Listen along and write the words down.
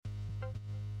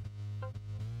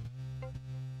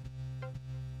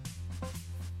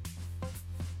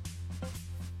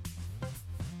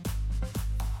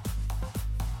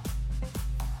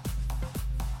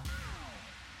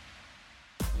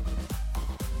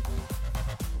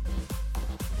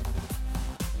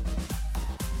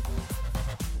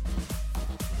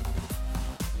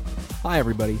Hi,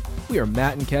 everybody. We are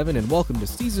Matt and Kevin, and welcome to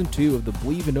Season 2 of the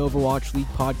Believe in Overwatch League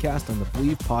podcast on the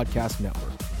Believe Podcast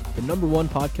Network, the #1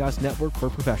 podcast network for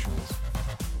professionals.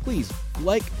 Please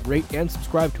like, rate, and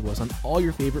subscribe to us on all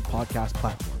your favorite podcast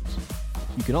platforms.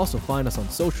 You can also find us on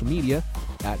social media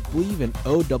at Believe in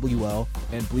OWL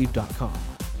and Believe.com.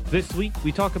 This week,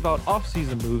 we talk about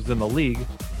off-season moves in the league,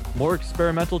 more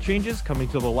experimental changes coming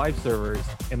to the live servers,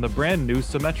 and the brand new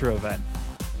Symmetra event.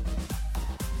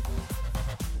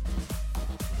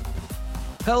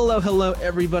 Hello,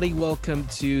 everybody. Welcome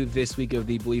to this week of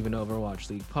the Believe in Overwatch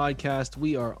League podcast.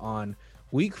 We are on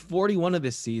week 41 of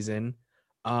this season.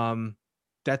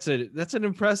 That's an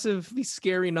impressively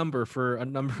scary number for a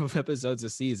number of episodes a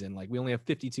season. Like, we only have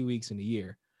 52 weeks in a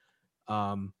year.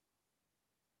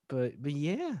 But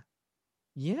yeah.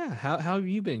 How have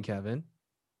you been, Kevin?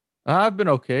 I've been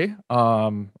okay.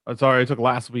 Sorry I took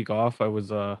last week off. I was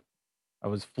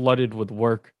flooded with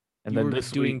work, and You then were this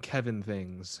doing week Kevin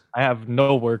things. I have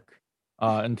no work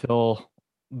until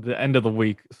the end of the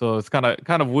week, so it's kind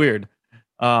of weird.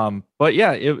 But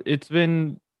yeah, it's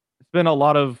been a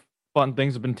lot of fun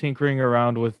things. I've been tinkering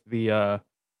around with the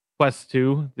Quest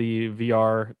 2, the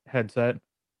VR headset.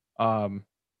 Um,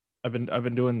 I've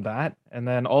been doing that, and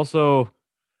then also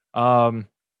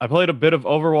I played a bit of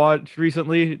Overwatch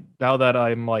recently. Now that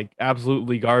I'm like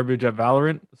absolutely garbage at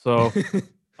Valorant, so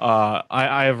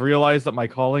I have realized that my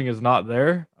calling is not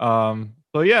there.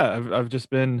 So yeah, I've just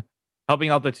been helping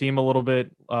out the team a little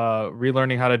bit,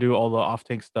 relearning how to do all the off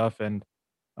tank stuff, and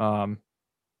um,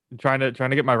 trying to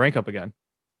get my rank up again.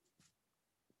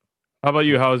 How about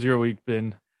you? How's your week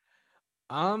been?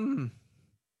 Um,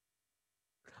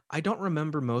 I don't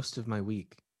remember most of my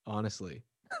week, honestly.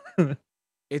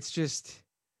 It's just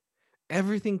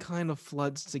everything kind of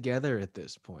floods together at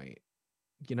this point.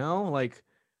 You know, like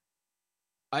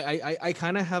I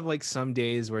kind of have like some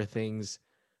days where things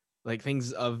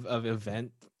of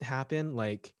event happen.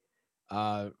 Like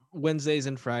Wednesdays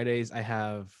and Fridays I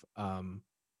have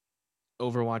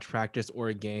Overwatch practice or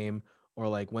a game, or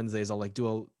like Wednesdays I'll like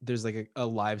there's like a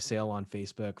live sale on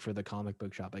Facebook for the comic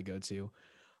book shop I go to.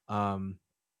 Um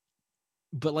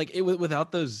but like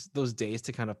without those days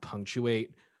to kind of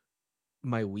punctuate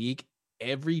my week,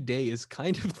 every day is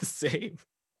kind of the same.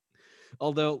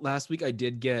 Although last week I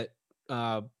did get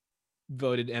uh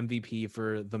voted MVP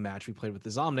for the match we played with the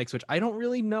Zomnics, which I don't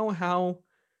really know how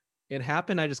it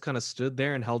happened. I just kind of stood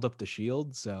there and held up the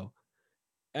shield. So,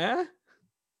 eh?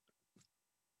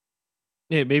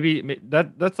 Yeah, maybe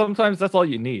that sometimes that's all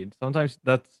you need. Sometimes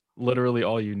that's literally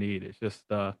all you need. It's just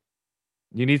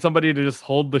you need somebody to just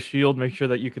hold the shield, make sure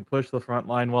that you can push the front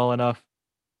line well enough,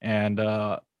 and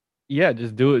yeah,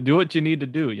 just do what you need to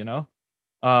do. Um,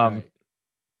 Right.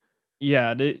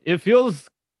 yeah, it feels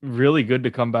really good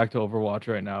to come back to Overwatch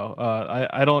right now.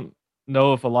 I don't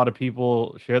know if a lot of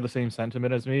people share the same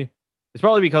sentiment as me. It's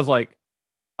probably because like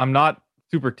I'm not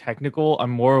super technical. I'm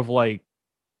more of like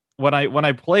when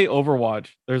I play Overwatch,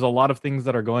 there's a lot of things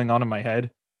that are going on in my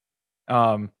head.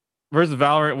 Um, versus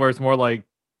Valorant, where it's more like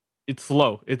it's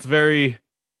slow. It's very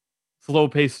slow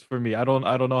paced for me. I don't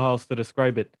know how else to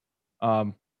describe it.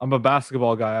 I'm a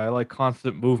basketball guy. I like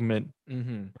constant movement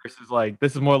Mm-hmm. versus like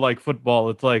this is more like football.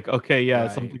 It's like okay, yeah,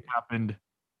 Right. something happened,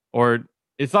 or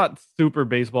it's not super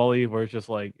baseball-y where it's just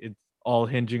like it's all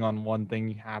hinging on one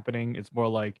thing happening. It's more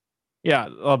like yeah,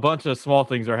 a bunch of small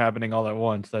things are happening all at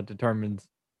once that determines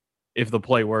if the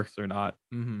play works or not.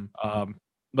 Mm-hmm. Um,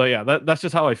 but yeah, that's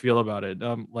just how I feel about it.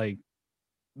 Like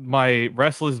my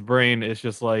restless brain is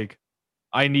just like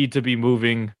I need to be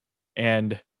moving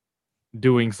and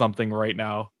doing something right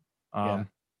now. Yeah. Um,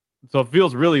 so it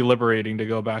feels really liberating to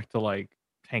go back to like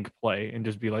tank play and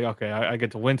just be like, okay, I get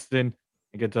to Winston,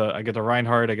 I get to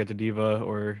Reinhardt, I get to Diva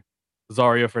or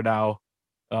Zarya for now.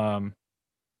 Um,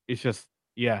 it's just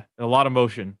yeah, a lot of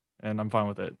motion, and I'm fine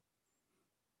with it.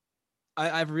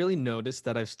 I've really noticed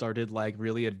that I've started like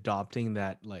really adopting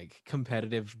that like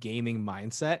competitive gaming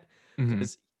mindset. Mhm.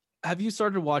 Because have you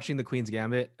started watching The Queen's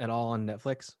Gambit at all on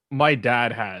Netflix? My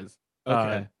dad has.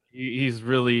 Okay. He's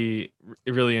really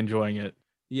enjoying it.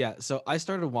 Yeah, so I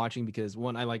started watching because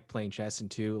one, I like playing chess,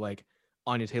 and two, like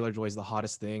Anya Taylor-Joy is the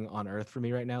hottest thing on earth for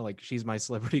me right now. Like, she's my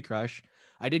celebrity crush.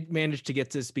 I did manage to get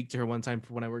to speak to her one time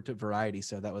when I worked at Variety,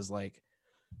 so that was like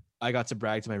I got to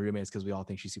brag to my roommates because we all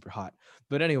think she's super hot.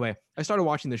 But anyway, I started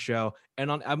watching the show,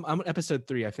 and I'm on episode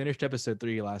 3. I finished episode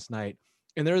 3 last night,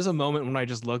 and there was a moment when I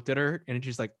just looked at her, and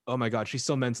she's like, "Oh my god, she's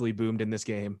so mentally boomed in this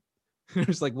game." I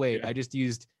was like, "Wait, Yeah. I just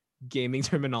used gaming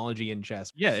terminology in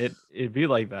chess." Yeah, it'd be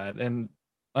like that, and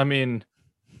I mean,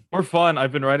 for fun,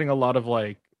 I've been writing a lot of,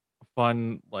 like,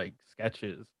 fun, like,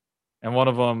 sketches, and one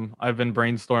of them I've been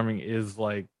brainstorming is,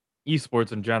 like,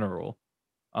 esports in general.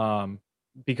 Um,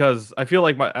 because I feel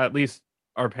like at least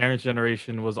our parents'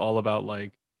 generation was all about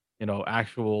like,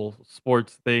 actual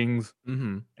sports things.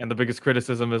 Mm-hmm. And the biggest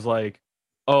criticism is like,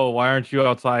 "Oh, why aren't you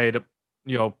outside,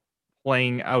 you know,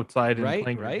 playing outside and Right,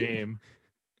 playing your right. game?"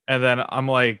 And then I'm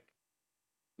like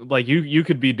you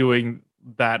could be doing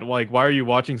that. Like, why are you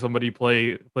watching somebody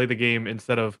play the game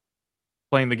instead of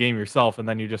playing the game yourself? And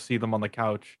then you just see them on the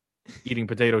couch eating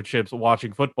potato chips,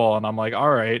 watching football, and I'm like, all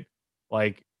right,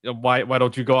 like why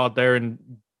don't you go out there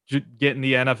and get in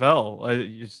the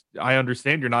NFL? I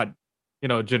understand you're not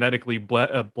genetically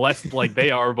blessed like they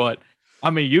are, but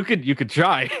I mean you could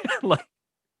try. Like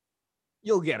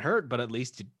You'll get hurt, but at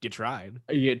least you tried.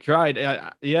 you tried.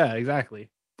 Yeah, exactly.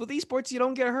 With esports, you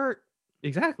don't get hurt.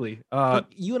 Exactly. Like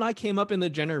you and I came up in the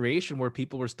generation where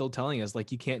people were still telling us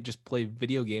like you can't just play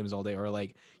video games all day, or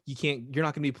like you're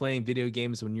not gonna be playing video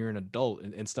games when you're an adult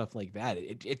and stuff like that.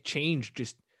 It changed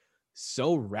just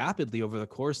so rapidly over the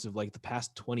course of like the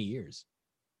past 20 years.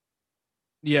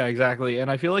 Yeah, exactly. And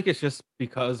I feel like it's just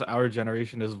because our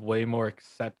generation is way more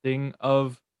accepting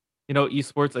of,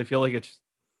 esports. I feel like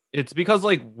it's because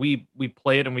like we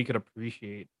play it and we could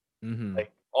appreciate Mm-hmm.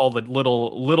 like all the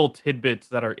little tidbits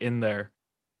that are in there.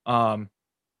 Um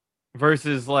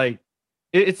versus like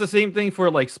it's the same thing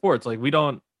for like sports. Like we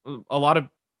don't a lot of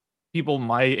people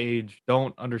my age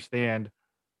don't understand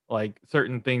like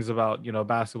certain things about,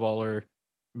 basketball or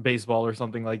baseball or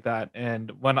something like that.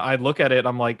 And when I look at it,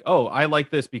 I'm like, "Oh, I like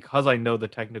this because I know the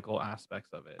technical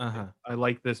aspects of it. Like Uh-huh. I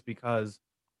like this because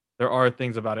there are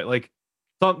things about it." Like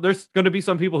there's going to be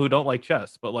some people who don't like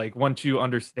chess, but like once you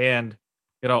understand,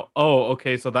 oh,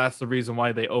 okay, so that's the reason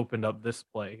why they opened up this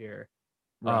play here.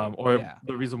 Right. Or Yeah.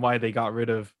 the reason why they got rid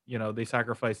of, they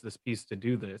sacrificed this piece to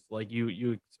do this. Like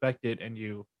you expect it and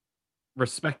you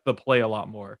respect the play a lot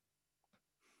more.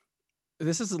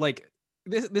 This is like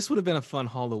this would have been a fun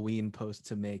Halloween post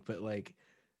to make, but like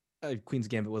Queen's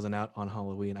Gambit wasn't out on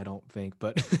Halloween, I don't think.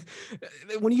 But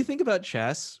when you think about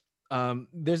chess,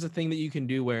 there's a thing that you can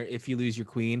do where if you lose your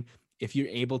queen, if you're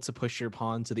able to push your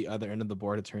pawn to the other end of the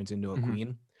board, it turns into a Mhm.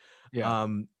 queen. Yeah.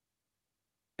 Um,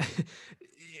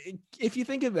 if you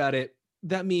think about it,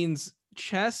 that means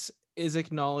chess is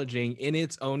acknowledging in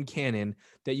its own canon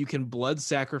that you can blood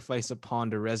sacrifice a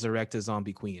pawn to resurrect a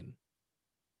zombie queen.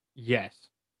 Yes.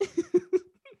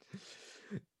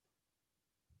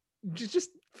 Just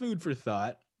food for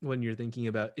thought when you're thinking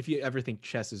about if you ever think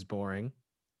chess is boring.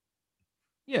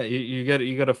 Yeah, you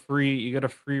get a free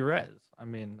res. I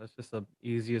mean, that's just the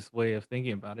easiest way of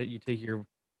thinking about it. You take your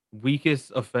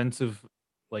weakest offensive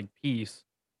like piece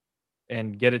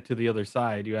and get it to the other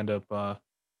side. You end up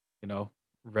you know,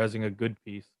 resing a good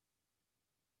piece.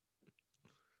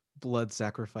 Blood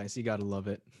sacrifice, you gotta love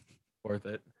it. Worth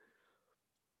it.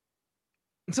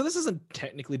 So this isn't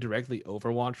technically directly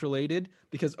Overwatch related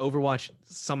because Overwatch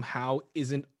somehow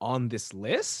isn't on this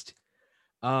list.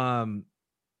 Um,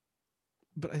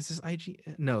 but is this IG?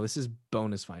 No, this is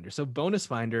Bonus Finder. So Bonus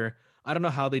Finder, I don't know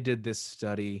how they did this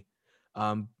study,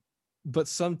 um, but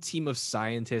some team of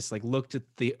scientists like looked at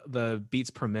the beats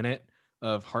per minute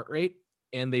of heart rate,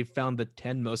 and they found the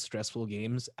 10 most stressful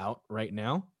games out right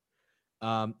now.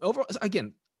 Over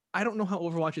again, I don't know how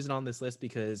Overwatch isn't on this list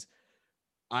because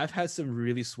I've had some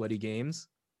really sweaty games,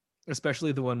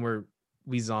 especially the one where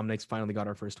we Zomnics finally got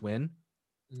our first win.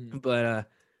 Mhm. But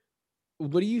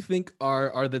what do you think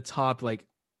are the top like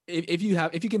if you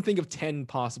can think of 10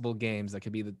 possible games that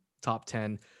could be the top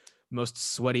 10 most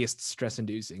sweatiest stress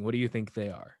inducing, what do you think they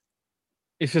are?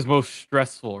 It's just most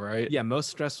stressful, right? Yeah, most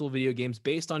stressful video games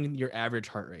based on your average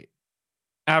heart rate.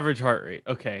 Average heart rate.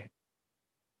 Okay.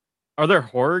 Are there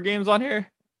horror games on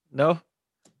here? No?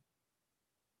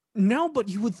 No, but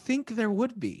you would think there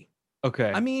would be. I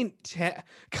Okay. mean,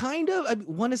 kind of. I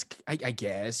mean, one is, I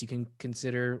guess you can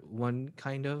consider one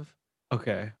kind of.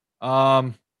 Okay.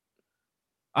 Um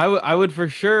I would for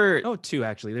sure. Oh, two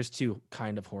actually. There's two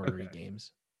kind of horror Okay.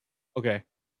 games. Okay.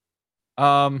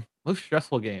 Most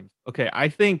stressful games. Okay, I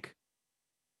think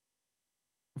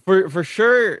for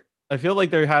sure I feel like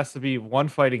there has to be one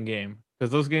fighting game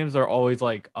because those games are always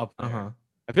like up Uh there. huh.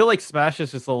 I feel like Smash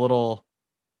is just a little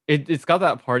it's got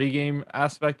that party game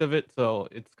aspect of it, so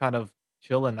it's kind of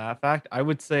chill in that fact. I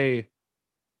would say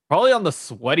probably on the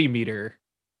sweaty meter,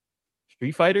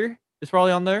 Street Fighter is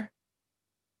probably on there.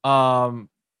 Um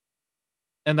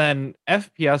and then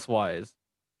FPS wise,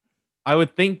 I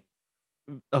would think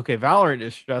okay, Valorant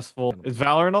is stressful. Is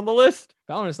Valorant on the list?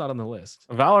 Valorant's not on the list,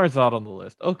 Valorant's not on the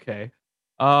list. Okay.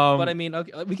 but I Um, mean,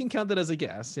 okay, we can count that as a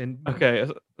guess. And okay,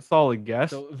 a solid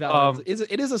guess. so Valorant is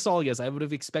it is a solid guess. I would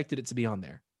have expected it to be on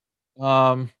there.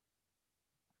 Um,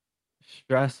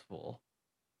 stressful.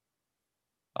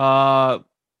 Uh,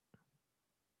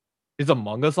 is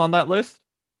Among Us on that list?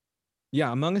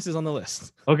 Yeah, Among Us is on the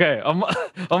list. Okay,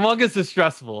 Among Us is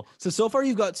stressful. So far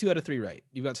you've got 2 out of 3 right.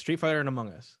 You've got Street Fighter and Among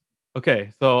Us.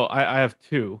 Okay, so I have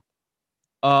two.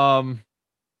 Um,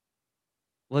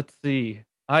 let's see.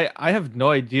 I have no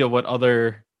idea what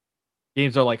other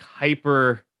games are like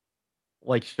hyper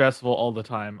like stressful all the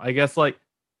time. I guess like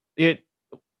it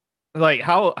like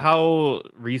how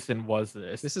recent was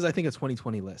this? This is, I think, a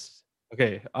 2020 list.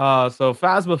 Okay, so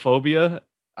Phasmophobia,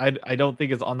 I don't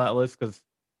think is on that list because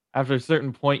after a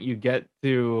certain point you get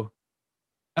to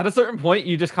at a certain point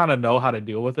you just kind of know how to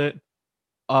deal with it.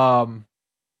 Um,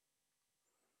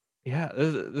 yeah,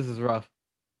 this is rough.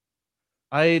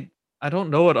 I I don't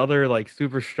know what other like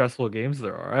super stressful games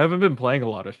there are. I haven't been playing a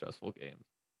lot of stressful games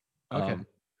Okay. um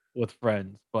with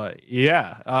friends, but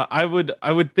yeah, I would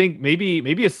think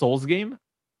maybe a Souls game.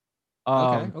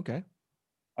 Okay. Um, Okay.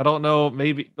 I don't know,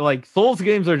 maybe like Souls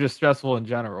games are just stressful in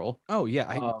general. Oh yeah,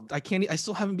 I Um, I can't. I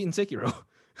still haven't beaten Sekiro.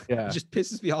 It yeah. just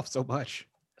pisses me off so much.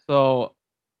 So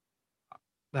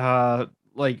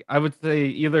like I would say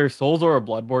either Souls or a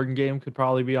Bloodborne game could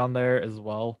probably be on there as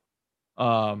well.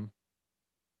 Um,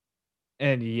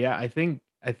 and yeah, I think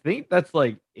that's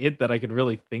like it that I could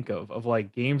really think of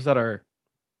like games that are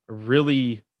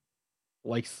really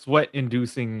like sweat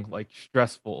inducing, like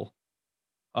stressful.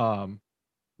 Um,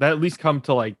 that at least come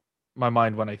to like my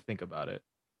mind when I think about it.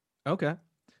 Okay.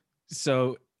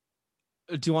 So,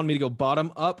 do you want me to go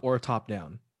bottom up or top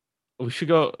down? We should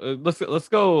go. Let's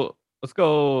go.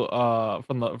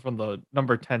 From the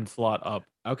number 10 slot up.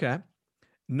 Okay.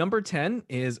 Number 10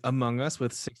 is Among Us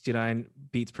with 69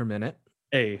 beats per minute.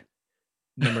 A.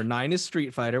 Number 9 is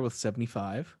Street Fighter with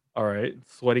 75. All right.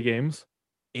 Sweaty games.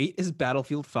 8 is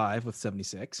Battlefield 5 with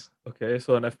 76. Okay,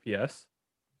 so an FPS.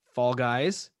 Fall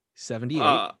Guys 78.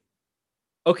 Uh,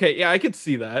 okay, yeah, I could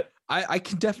see that. I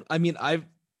can definitely. I mean,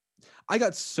 I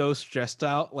got so stressed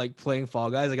out like playing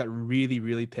Fall Guys. I got really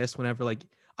really pissed whenever like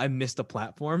I missed a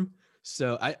platform.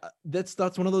 So that's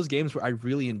one of those games where I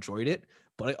really enjoyed it,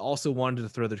 but I also wanted to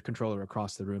throw the controller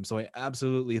across the room. So I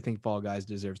absolutely think Fall Guys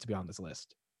deserves to be on this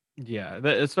list. Yeah,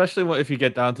 especially if you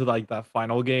get down to like that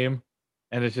final game,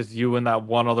 and it's just you and that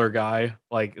one other guy.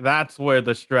 Like that's where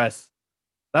the stress.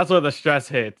 That's where the stress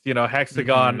hits. You know,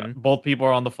 Hexagon. Mm-hmm. Both people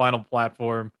are on the final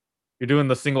platform. You're doing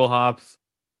the single hops.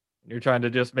 You're trying to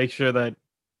just make sure that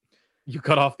you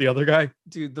cut off the other guy.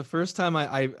 Dude, the first time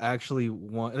I actually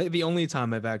won, the only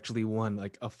time I've actually won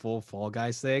like a full Fall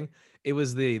Guys thing, it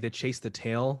was the chase the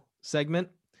tail segment.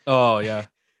 Oh yeah.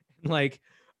 Like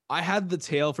I had the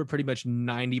tail for pretty much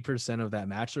 90% of that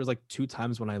match. There was like 2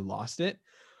 times when I lost it.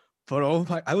 But oh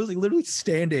my, I was like literally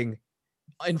standing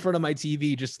in front of my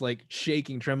TV, just like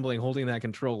shaking, trembling, holding that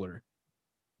controller.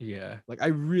 Yeah. Like I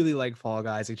really like Fall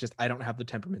Guys. It's just I don't have the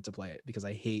temperament to play it because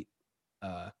I hate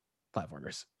uh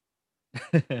platformers.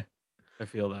 I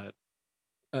feel that.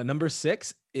 Number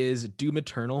 6 is Doom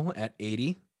Eternal at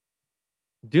 80.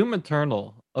 Doom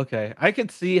Eternal. Okay. I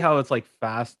could see how it's like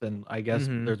fast and I guess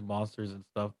Mm-hmm. there's monsters and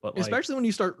stuff, but like Especially when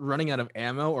you start running out of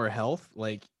ammo or health,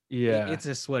 like yeah. it's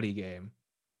a sweaty game.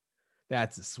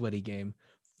 That's a sweaty game.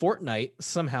 Fortnite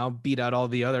somehow beat out all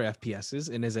the other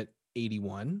FPSs and is at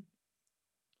 81.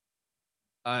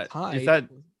 Is Tied. that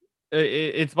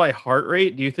it's by heart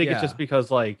rate? Do you think it's Yeah. just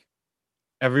because like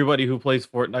everybody who plays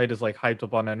Fortnite is like hyped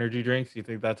up on energy drinks? Do you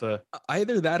think that's a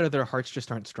Either that or their hearts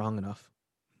just aren't strong enough.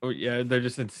 oh yeah, they're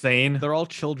just insane? They're all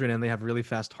children and they have really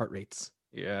fast heart rates.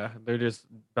 Yeah, they're just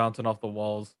bouncing off the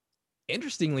walls.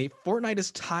 Interestingly, Fortnite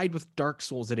is tied with Dark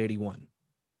Souls at 81.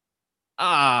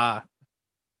 Ah,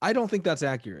 I don't think that's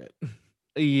accurate.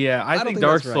 yeah, I I don't think think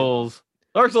Dark that's right. Souls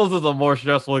Dark Souls is a more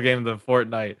stressful game than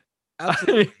Fortnite.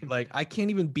 Absolutely. Like I can't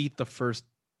even beat the first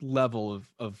level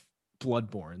of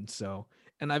Bloodborne. So,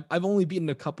 and I've only beaten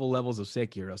a couple levels of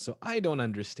Sekiro, so I don't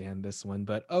understand this one.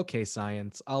 But okay,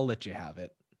 science, I'll let you have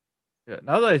it. Yeah,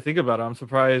 now that I think about it, I'm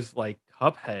surprised like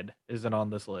Cuphead isn't on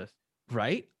this list.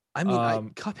 Right? I mean, I Um,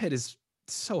 Cuphead is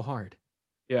so hard.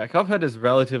 yeah, Cuphead is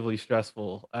relatively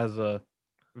stressful as a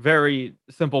very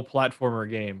simple platformer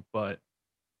game, but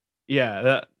yeah,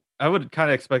 that I would kind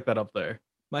of expect that up there.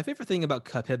 My favorite thing about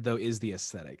Cuphead though is the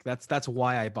aesthetic. That's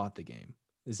why I bought the game.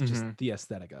 Is just Hmm. the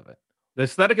aesthetic of it. The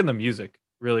aesthetic and the music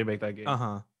really make that game.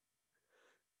 Uh-huh.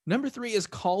 Number 3 is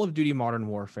Call of Duty Modern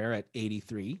Warfare at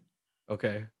 83.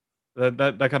 Okay, that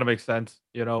kind of makes sense.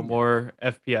 You know, Yeah. more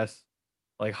FPS,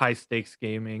 like high stakes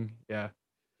gaming. Yeah.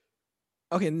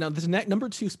 Okay, now this number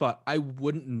 2 spot I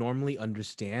wouldn't normally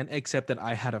understand, except that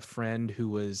I had a friend who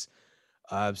was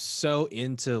so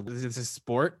into this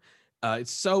sport,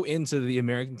 so into the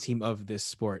American team of this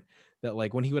sport that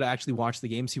like when he would actually watch the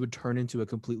games, he would turn into a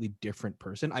completely different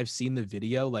person. I've seen the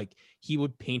video, like he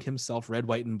would paint himself red,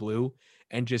 white, and blue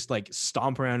and just like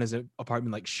stomp around his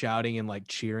apartment, like shouting and like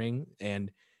cheering.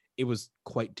 And it was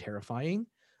quite terrifying.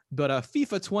 But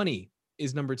FIFA 20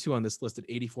 is number 2 on this list at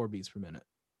 84 beats per minute.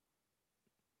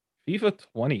 FIFA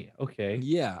 20. Okay.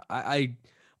 Yeah, I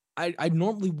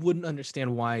normally wouldn't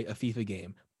understand why a FIFA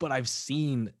game, but I've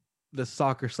seen the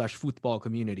soccer/football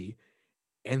community,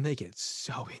 and they get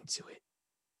so into it.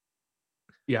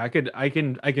 Yeah, I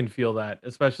can feel that,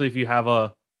 especially if you have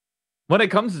a when it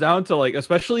comes down to like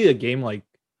especially a game like,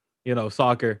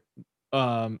 soccer.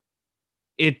 Um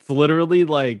it's literally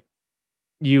like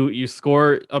you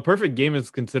score a perfect game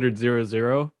is considered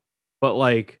 0-0, but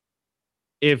like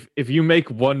if you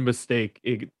make one mistake,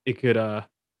 it could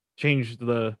change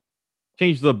the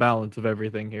change the balance of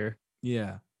everything here.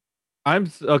 Yeah.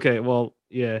 Okay, well,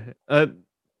 yeah.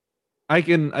 I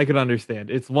can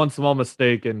understand. It's one small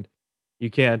mistake and you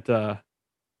can't uh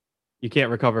you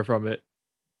can't recover from it.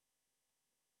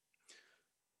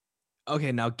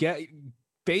 Okay, now get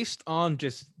based on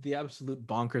just the absolute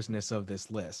bonkersness of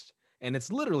this list, and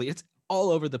it's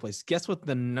all over the place. Guess what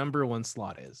the number 1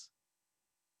 slot is?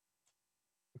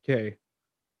 Okay.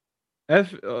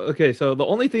 Okay, so the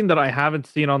only thing that I haven't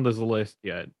seen on this list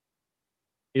yet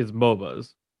is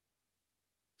MOBAs.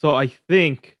 So I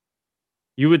think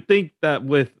you would think that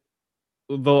with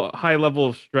the high level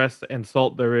of stress and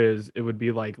salt there is, it would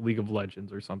be like League of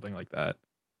Legends or something like that.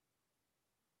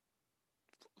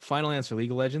 Final answer,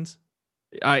 League of Legends.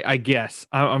 I guess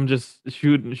I'm just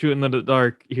shooting in the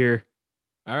dark here.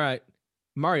 All right.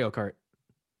 Mario Kart.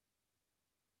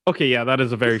 Okay, yeah, that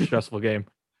is a very stressful game.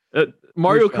 For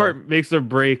Mario sure. Kart makes or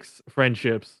breaks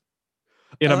friendships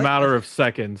in I a like matter of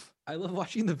seconds. I love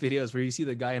watching the videos where you see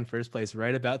the guy in first place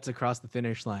right about to cross the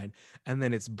finish line, and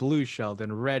then it's blue shell,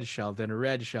 then red shell, then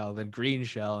red shell, then green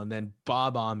shell, and then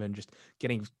Bob Ommen just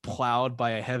getting plowed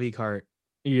by a heavy cart.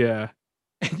 Yeah.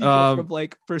 And you go from Um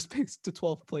like first place to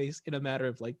 12th place in a matter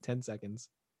of like 10 seconds.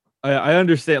 I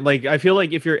understand. Like I feel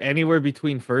like if you're anywhere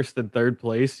between first and third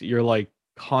place, you're like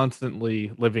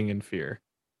constantly living in fear.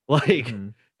 Like Mm-hmm.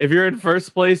 if you're in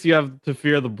first place, you have to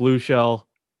fear the blue shell,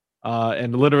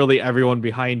 and literally everyone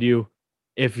behind you.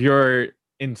 If you're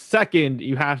in second,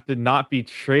 you have to not be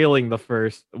trailing the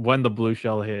first when the blue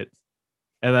shell hits.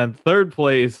 And then third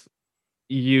place,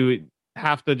 you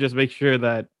have to just make sure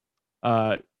that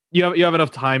uh you have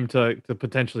enough time to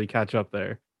potentially catch up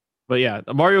there. But yeah,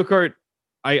 the Mario Kart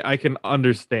I can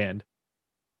understand.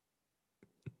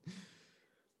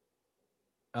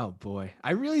 Oh boy.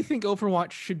 I really think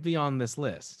Overwatch should be on this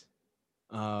list.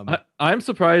 I'm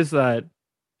surprised that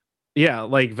yeah,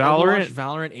 like Overwatch, Valorant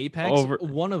Valorant, Apex, over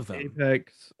one of them.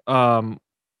 Apex,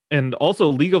 and also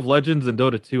League of Legends and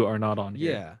Dota 2 are not on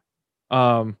here.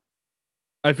 Yeah. Um,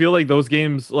 I feel like those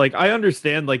games, like I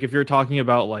understand, like if you're talking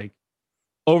about like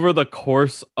over the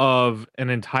course of an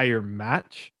entire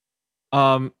match,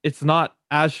 it's not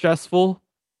as stressful,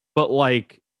 but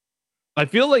like I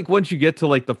feel like once you get to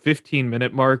like the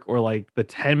 15-minute mark or like the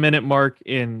 10-minute mark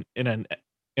in a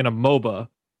MOBA,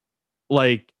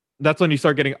 like that's when you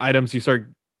start getting items, you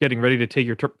start getting ready to take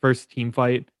your first team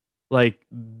fight. Like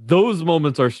those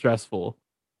moments are stressful.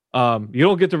 You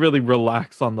don't get to really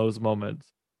relax on those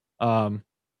moments. Um,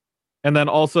 and then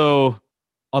also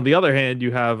on the other hand,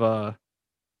 you have the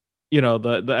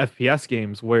FPS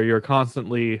games where you're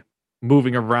constantly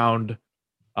moving around,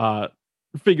 uh,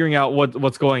 figuring out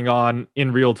what's going on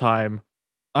in real time.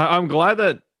 I'm glad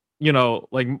that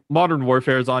like Modern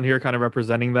Warfare is on here, kind of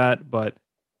representing that, but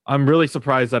I'm really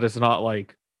surprised that it's not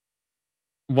like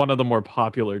one of the more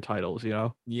popular titles.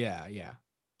 Yeah, yeah.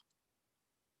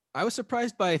 I was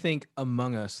surprised by I think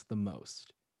Among Us the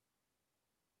most.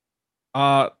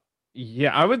 Uh,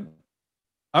 yeah, I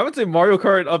would say Mario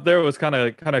Kart up there was kind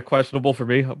of questionable for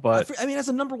me, but I mean, as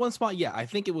a number 1 spot, yeah, I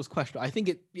think it was questionable. I think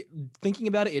thinking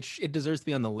about it, it deserves to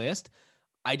be on the list.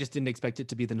 I just didn't expect it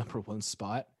to be the number 1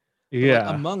 spot. But like yeah,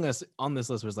 Among Us on this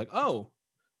list was like, oh,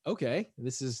 okay,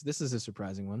 this is a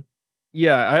surprising one.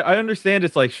 yeah, I understand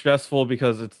it's like stressful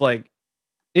because it's like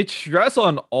it's stress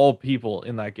on all people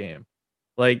in that game.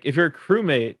 Like if you're a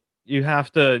crewmate, you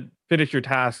have to finish your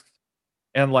tasks,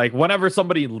 and like whenever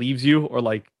somebody leaves you or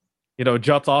like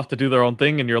juts off to do their own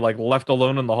thing, and you're like left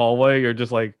alone in the hallway, you're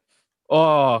just like,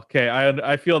 oh, okay,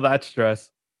 I feel that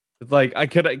stress. It's like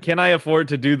can I afford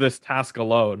to do this task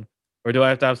alone, or do I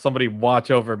have to have somebody watch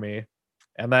over me?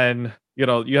 And then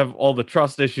you have all the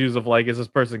trust issues of like, is this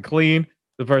person clean?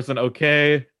 The person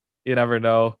okay? You never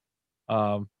know.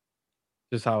 Um,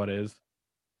 just how it is.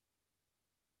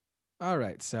 All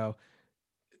right, so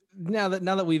now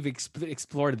that we've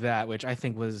explored that, which I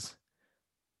think was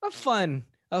a fun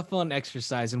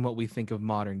exercise in what we think of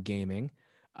modern gaming.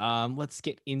 Let's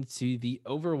get into the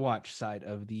Overwatch side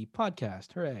of the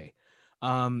podcast. Hooray!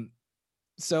 Um,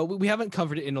 so we haven't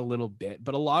covered it in a little bit,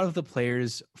 but a lot of the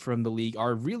players from the league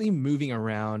are really moving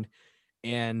around,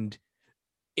 and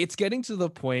it's getting to the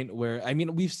point where, I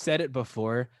mean, we've said it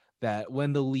before that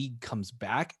when the league comes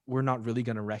back, we're not really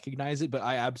going to recognize it, but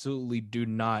I absolutely do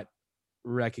not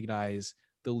recognize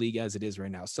the league as it is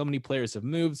right now. So many players have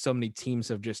moved, so many teams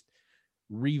have just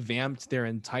revamped their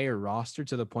entire roster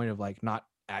to the point of like not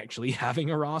actually having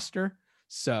a roster.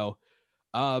 So,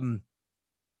 um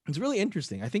it's really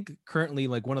interesting. I think currently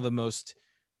like one of the most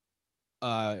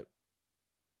uh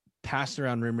passed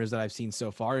around rumors that I've seen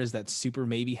so far is that Super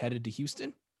may be headed to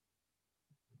Houston.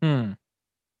 Hmm.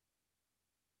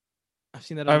 I've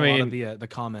seen that in I a lot of mean, the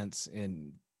comments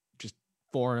in just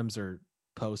forums or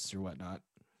posts or whatnot.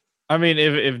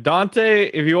 if Dante,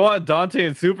 if you want Dante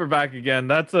and Super back again,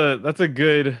 that's a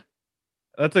good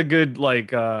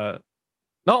like not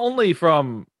only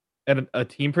from a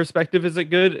team perspective is it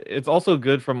good, it's also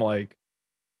good from like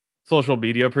social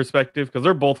media perspective because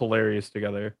they're both hilarious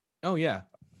together. Oh yeah.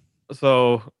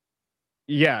 So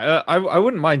yeah, I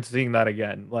wouldn't mind seeing that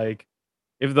again. Like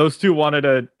if those two wanted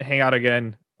to hang out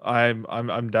again,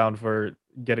 I'm down for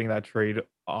getting that trade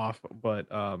off. But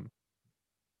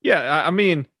yeah, I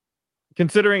mean,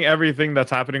 considering everything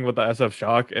that's happening with the SF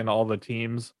Shock and all the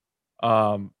teams,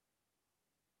 um,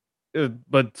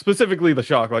 but specifically the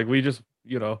Shock, like we just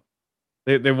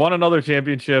they won another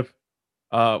championship.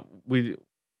 We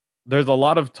There's a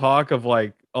lot of talk of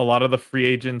like a lot of the free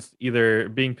agents either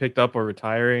being picked up or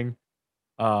retiring.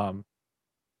 Um,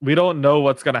 we don't know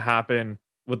what's gonna happen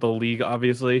with the league,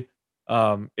 obviously.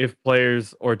 If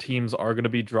players or teams are gonna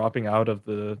be dropping out of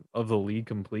the league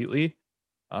completely.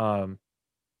 Um,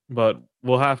 but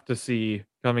we'll have to see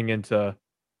coming into,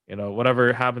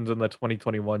 whatever happens in the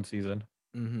 2021 season.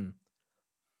 Mm-hmm.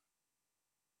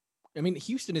 I mean,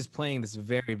 Houston is playing this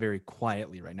very, very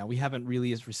quietly right now. We haven't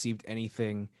really received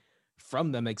anything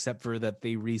from them except for that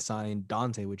they re-signed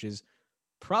Dante, which is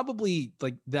probably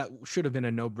like that should have been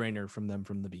a no-brainer from them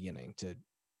from the beginning to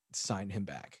sign him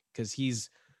back because he's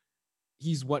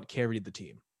what carried the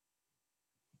team.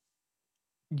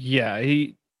 Yeah,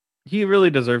 he really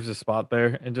deserves a spot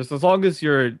there, and just as long as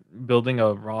you're building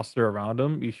a roster around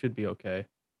him, you should be okay.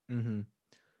 Mm-hmm.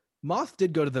 Moth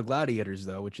did go to the Gladiators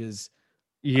though, which is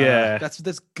Yeah, that's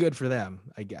good for them.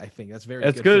 I think that's very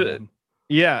it's good for good. them.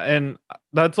 Yeah, and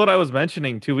that's what I was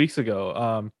mentioning 2 weeks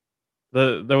ago.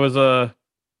 There was a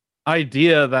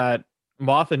idea that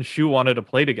Moth and Shu wanted to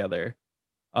play together,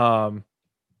 um,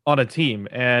 on a team,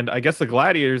 and I guess the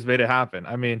Gladiators made it happen.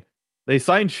 I mean, they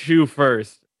signed Shu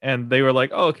first, and they were like,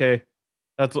 "Oh, okay,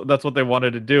 that's what they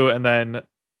wanted to do." And then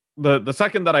the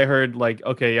second that I heard, like,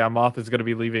 okay, yeah, Moth is gonna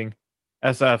be leaving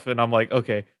SF, and I'm like,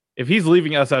 okay, if he's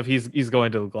leaving SF, he's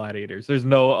going to the Gladiators. There's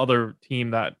no other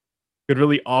team that could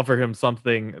really offer him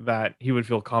something that he would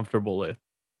feel comfortable with.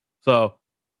 So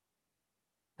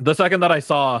the second that I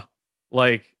saw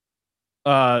like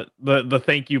the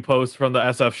thank you post from the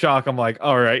SF Shock, I'm like,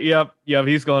 all right, yep,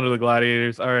 he's going to the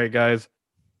Gladiators. All right, guys.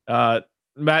 Uh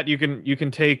Matt, you can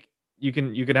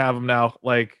have him now.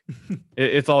 Like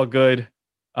it's all good.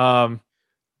 Um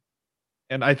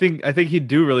and I think he'd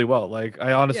do really well. Like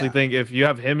I honestly Yeah. think if you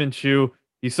have him and Chu,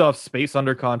 you still have space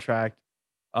under contract.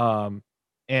 Um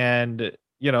and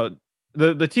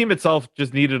the team itself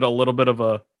just needed a little bit of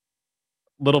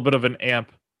an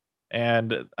amp,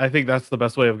 and I think that's the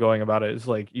best way of going about it. Is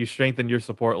like you strengthen your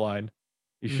support line.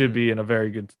 You should Mm-hmm. be in a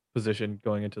very good position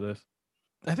going into this.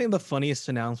 I think the funniest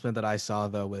announcement that I saw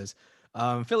though was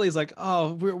Philly's like,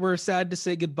 "Oh, we're sad to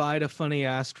say goodbye to Funny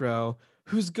Astro,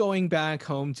 who's going back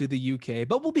home to the UK,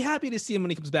 but we'll be happy to see him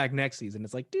when he comes back next season."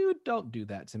 It's like, dude, don't do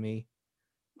that to me.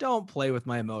 Don't play with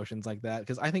my emotions like that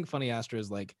because I think Funny Astro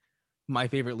is like my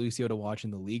favorite Lucio to watch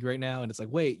in the league right now, and it's like,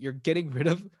 wait, you're getting rid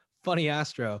of Funny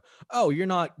Astro? Oh, you're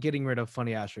not getting rid of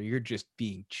Funny Astro. You're just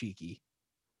being cheeky.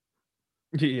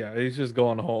 Yeah, he's just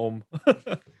going home.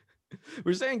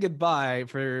 We're saying goodbye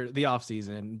for the off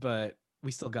season, but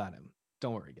we still got him.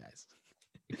 Don't worry, guys.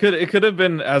 It could have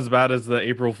been as bad as the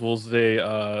April Fool's Day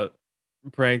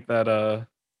prank that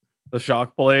the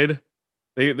Shock played.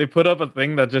 They put up a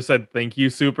thing that just said thank you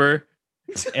super,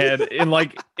 and in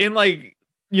like like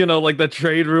the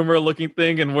trade rumor looking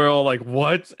thing, and we're all like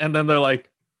what, and then they're like,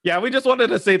 yeah, we just wanted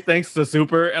to say thanks to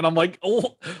super, and I'm like,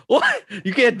 oh, what,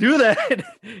 you can't do that.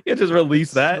 You can't just release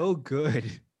It's that. so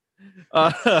good.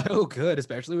 uh, So good,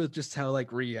 especially with just how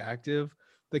like reactive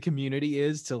the community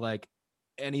is to like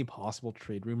any possible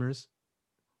trade rumors.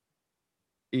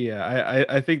 yeah,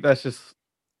 I think that's just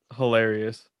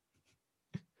hilarious.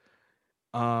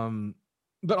 Um,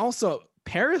 but also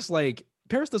Paris, like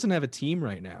Paris doesn't have a team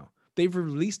right now. They've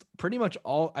released pretty much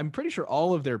all. I'm pretty sure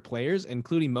all of their players,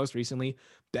 including most recently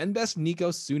Ben Best,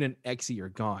 Nico, Soon, and Exy, are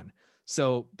gone.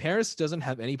 So Paris doesn't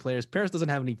have any players. Paris doesn't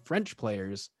have any French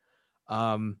players.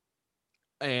 Um,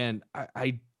 and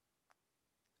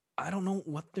I don't know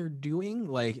what they're doing.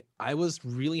 Like I was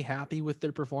really happy with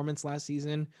their performance last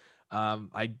season.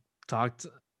 I talked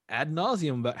ad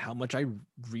nauseum about how much I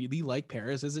really like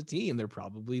Paris as a team. They're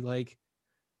probably like,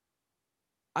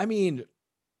 I mean,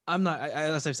 I'm not,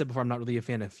 as I've said before, I'm not really a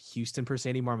fan of Houston per se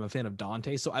anymore. I'm a fan of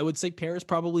Dante. So I would say Paris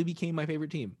probably became my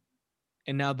favorite team.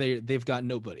 And now they've got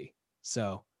nobody.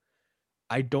 So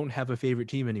I don't have a favorite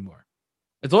team anymore.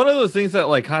 It's one of those things that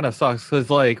like kind of sucks because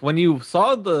like when you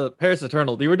saw the Paris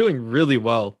Eternal, they were doing really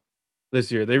well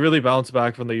this year. They really bounced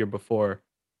back from the year before.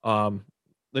 Um,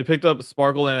 they picked up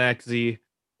Sparkle and XZ,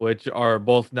 which are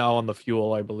both now on the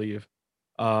Fuel, I believe.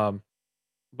 Um,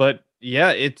 but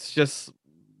yeah, it's just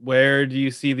where do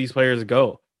you see these players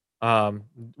go?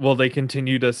 Will they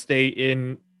continue to stay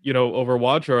in,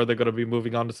 Overwatch, or are they going to be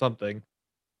moving on to something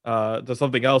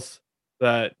else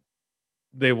that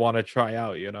they want to try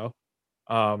out?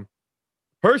 Um,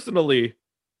 Personally,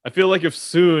 I feel like if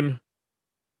Soon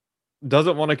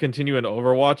doesn't want to continue in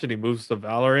Overwatch and he moves to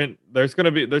Valorant, there's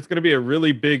gonna be a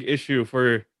really big issue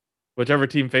for whichever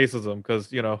team faces him because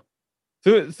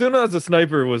Soon as a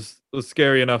sniper was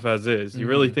scary enough as is. You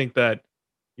really Mm-hmm. think that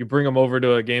you bring him over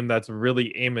to a game that's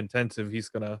really aim intensive, he's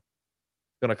gonna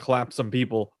clap some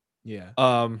people. Yeah.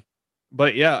 Um,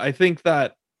 but yeah, I think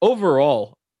that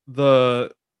overall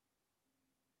the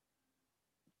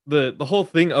the whole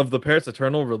thing of the Paris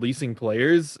Eternal releasing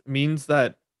players means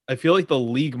that I feel like the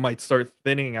league might start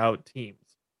thinning out teams.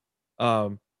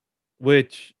 Um,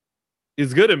 which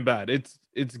is good and bad.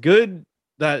 It's good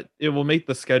that it will make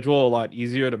the schedule a lot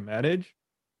easier to manage.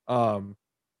 Um,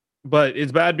 but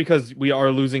it's bad because we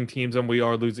are losing teams and we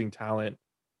are losing talent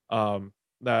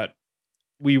that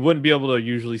we wouldn't be able to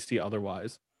usually see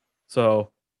otherwise.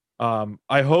 So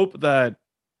I hope that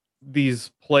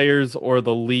these players or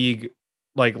the league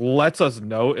like lets us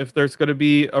know if there's going to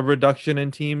be a reduction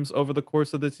in teams over the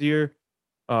course of this year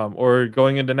or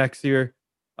going into next year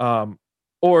um,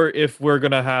 or if we're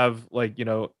going to have like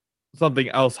something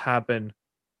else happen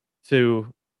to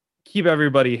keep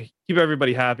everybody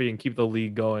happy and keep the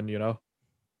league going.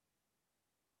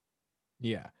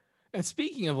 Yeah. And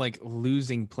speaking of like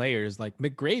losing players, like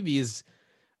McGravy's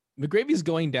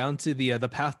going down to the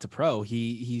path to pro.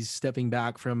 He's stepping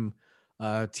back from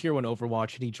tier 1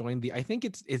 Overwatch and he joined the, I think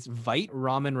it's Vite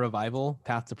Ramen Revival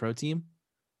path to pro team.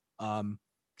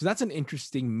 So that's an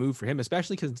interesting move for him,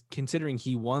 especially considering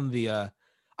he won the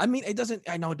I mean,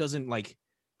 I know it doesn't like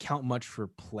count much for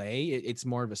play. It's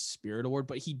more of a spirit award,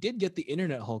 but he did get the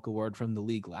Internet Hulk award from the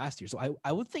league last year. So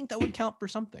I would think that would count for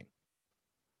something.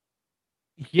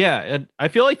 Yeah, and I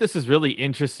feel like this is really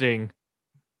interesting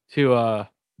to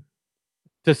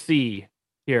see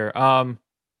here.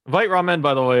 Vite Ramen,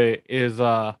 by the way, is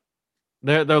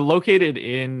they're located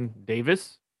in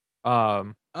Davis.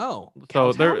 Um, Oh,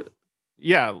 so Cowtown?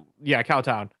 yeah,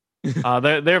 Cowtown.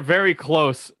 They're very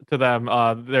close to them.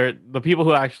 They're the people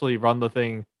who actually run the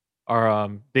thing are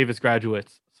Davis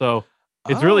graduates. So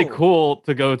it's really Oh, cool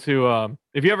to go to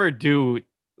if you ever do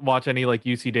watch any like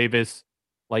UC Davis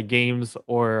like games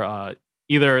or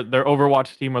either their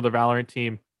Overwatch team or the Valorant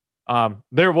team,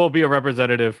 there will be a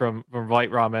representative from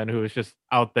White Ramen who is just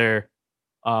out there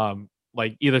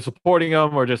like either supporting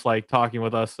them or just like talking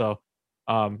with us. So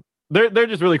they're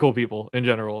just really cool people in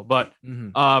general. But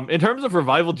mhm. in terms of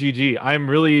Revival GG, I'm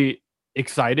really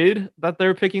excited that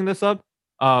they're picking this up.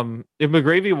 If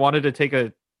McGravy wanted to take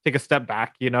a step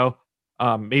back,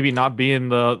 maybe not be in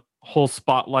the whole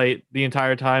spotlight the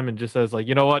entire time and just says like,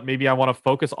 you know what, maybe I want to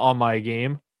focus on my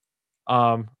game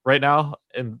right now,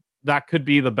 and that could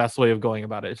be the best way of going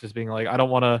about it. It's just being like, I don't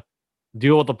want to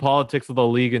deal with the politics of the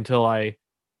league until I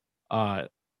uh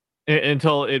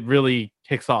until it really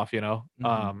kicks off,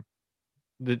 Mhm.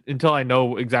 until I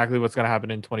know exactly what's going to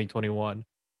happen in 2021.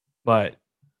 But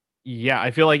yeah,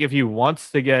 I feel like if he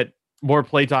wants to get more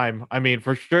playtime, I mean,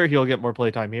 for sure he'll get more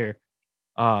playtime here.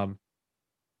 Um,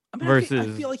 I mean, I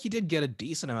versus feel like he did get a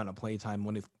decent amount of playtime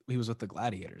when he was with the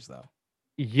Gladiators, though.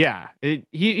 yeah,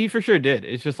 he for sure did.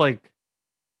 It's just like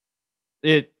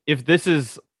it if this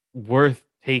is worth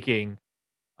taking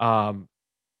um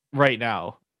right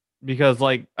now because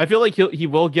like I feel like he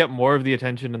will get more of the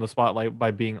attention in the spotlight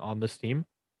by being on this team.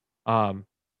 Um,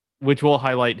 which will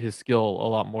highlight his skill a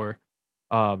lot more.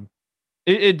 Um,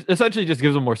 it essentially just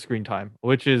gives him more screen time,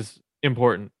 which is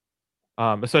important.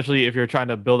 Especially if you're trying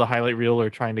to build a highlight reel or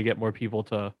trying to get more people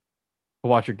to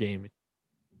watch your game.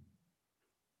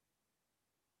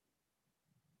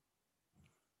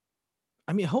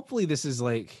 I mean, hopefully this is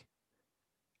like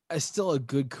still a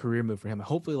good career move for him.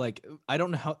 Hopefully, like I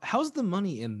don't know how's the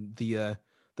money in the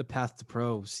path to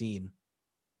pro scene.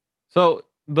 So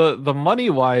the money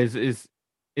wise is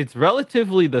it's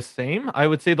relatively the same. I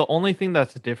would say the only thing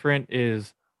that's different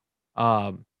is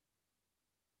um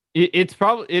it's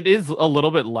probably it is a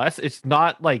little bit less. It's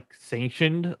not like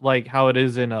sanctioned like how it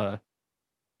is in the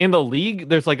league.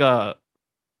 There's like a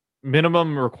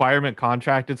minimum requirement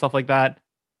contract and stuff like that.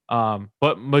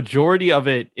 But majority of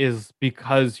it is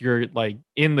because you're like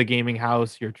in the gaming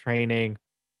house, you're training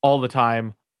all the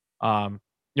time. Um,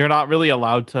 you're not really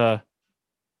allowed to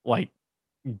like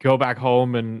go back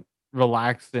home and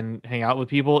relax and hang out with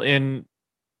people in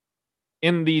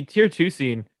the tier 2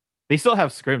 scene. They still have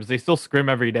scrims. They still scrim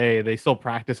every day. They still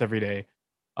practice every day.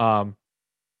 Um,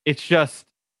 it's just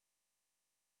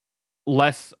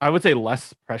less, I would say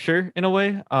less pressure in a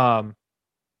way.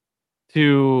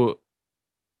 To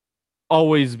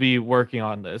always be working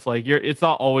on this. Like it's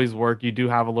not always work. You do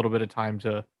have a little bit of time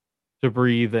to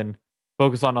breathe and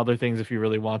focus on other things if you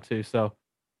really want to. So,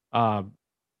 um,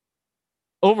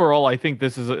 overall, I think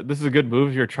this is a good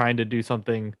move if you're trying to do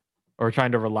something or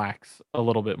trying to relax a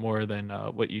little bit more than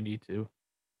what you need to.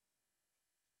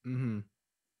 Mm-hmm.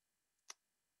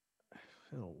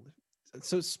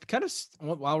 So it's kind of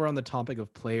while we're on the topic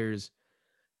of players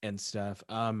and stuff,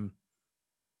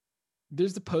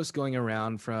 there's the post going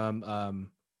around from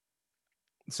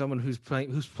someone who's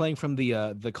playing from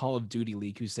the Call of Duty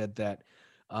League who said that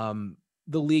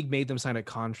the league made them sign a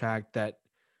contract that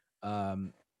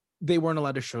um, they weren't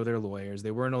allowed to show their lawyers.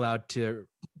 They weren't allowed to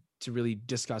really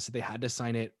discuss it. They had to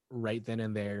sign it right then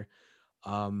and there.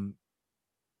 Um,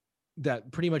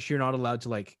 that pretty much you're not allowed to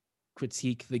like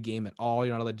critique the game at all.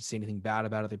 You're not allowed to say anything bad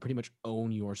about it. They pretty much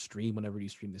own your stream whenever you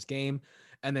stream this game.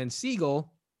 And then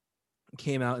Siegel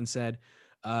came out and said,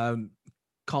 um,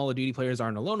 Call of Duty players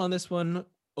aren't alone on this one.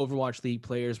 Overwatch League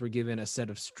players were given a set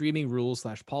of streaming rules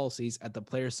 / policies at the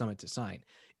Player Summit to sign.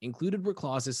 Included were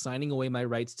clauses signing away my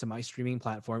rights to my streaming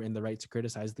platform and the right to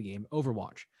criticize the game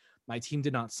Overwatch. My team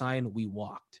did not sign. We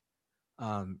walked.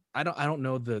 I don't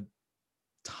know the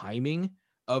timing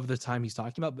of the time he's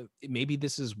talking about, but maybe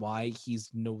this is why he's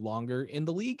no longer in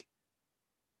the league.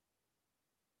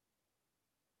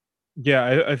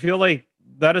 Yeah, I feel like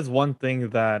that is one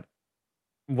thing that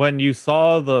when you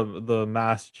saw the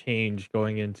mass change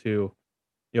going into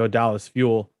Dallas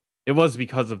Fuel, it was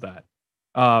because of that.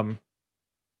 Um,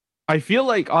 I feel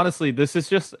like honestly, this is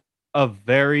just a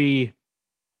very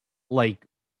like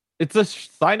it's a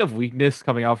sign of weakness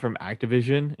coming out from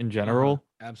Activision in general.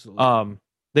 Absolutely. Um,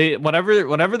 they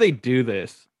whenever they do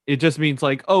this, it just means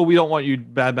like, oh, we don't want you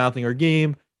bad mouthing our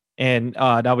game, and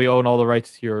now we own all the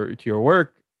rights to your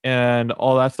work and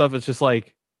all that stuff. It's just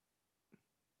like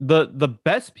the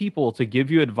best people to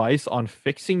give you advice on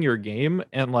fixing your game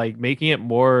and like making it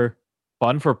more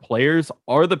fun for players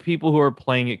are the people who are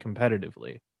playing it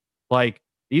competitively. Like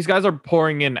these guys are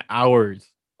pouring in hours,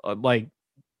 like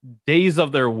days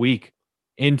of their week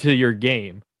into your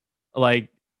game. Like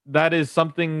that is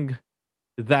something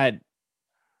that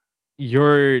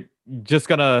you're just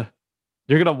gonna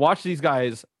you're gonna watch these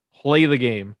guys play the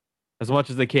game as much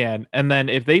as they can, and then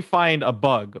if they find a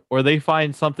bug or they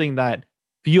find something that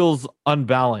feels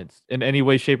unbalanced in any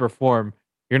way, shape, or form,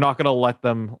 you're not gonna let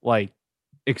them like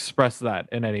express that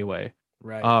in any way.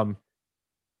 Right. Um,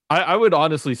 I would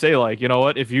honestly say like, you know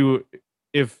what, if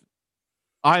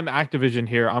I'm Activision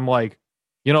here, I'm like,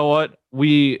 you know what,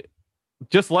 we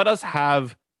just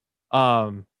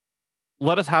um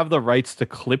let us have the rights to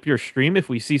clip your stream if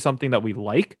we see something that we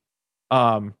like,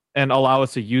 and allow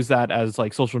us to use that as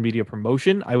like social media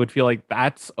promotion. I would feel like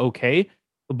that's okay,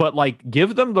 but like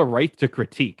give them the right to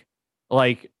critique.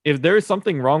 Like if there is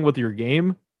something wrong with your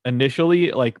game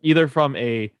initially, like either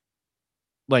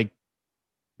like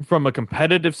from a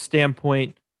competitive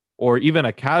standpoint or even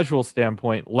a casual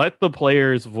standpoint, let the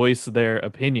players voice their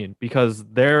opinion because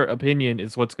their opinion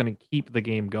is what's going to keep the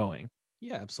game going.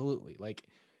 Yeah, absolutely. Like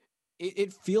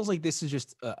it feels like this is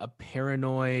just a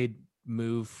paranoid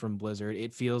move from Blizzard.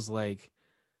 It feels like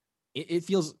it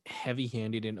feels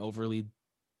heavy-handed and overly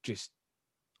just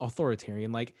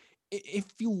authoritarian. Like if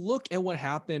you look at what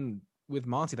happened with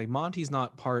Monty, like Monty's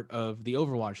not part of the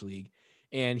Overwatch League,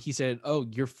 and he said, "Oh,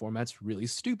 your format's really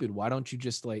stupid. Why don't you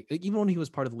just like even when he was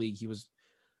part of the league, he was,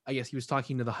 I guess he was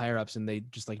talking to the higher ups, and they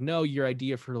just like, no, your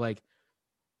idea for like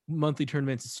monthly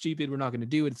tournaments is stupid. We're not going to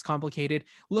do it. It's complicated.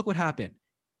 Look what happened.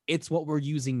 It's what we're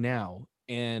using now,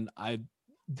 and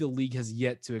the league has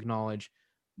yet to acknowledge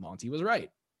Monty was right.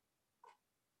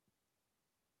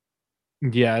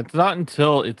 Yeah, it's not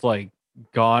until it's like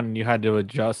gone and you had to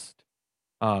adjust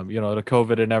the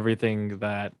COVID and everything,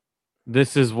 that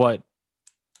this is what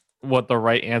the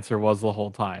right answer was the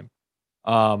whole time.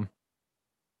 Um,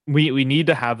 we need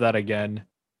to have that again,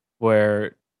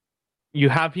 where you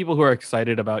have people who are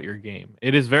excited about your game.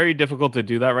 It is very difficult to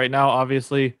do that right now,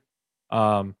 obviously.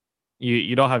 Um,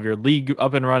 you don't have your league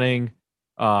up and running.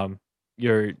 Um,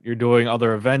 you're doing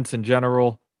other events in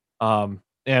general.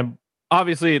 And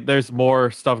obviously there's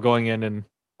more stuff going in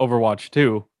Overwatch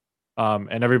too.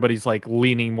 And everybody's like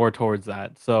leaning more towards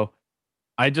that. So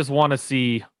I just want to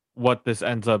see what this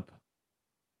ends up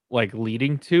like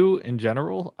leading to in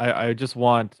general. I just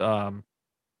want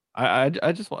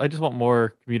I just want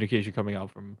more communication coming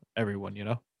out from everyone, you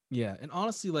know? Yeah, and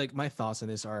honestly, like my thoughts on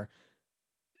this are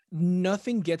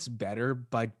nothing gets better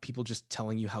by people just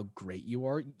telling you how great you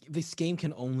are. This game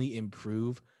can only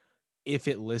improve if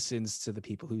it listens to the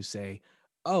people who say,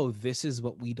 "Oh, this is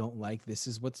what we don't like. This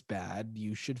is what's bad.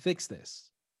 You should fix this."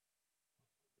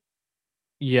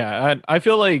 Yeah, and I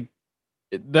feel like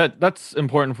that's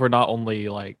important for not only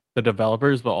like the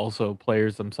developers but also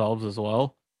players themselves as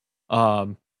well.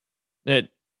 Um it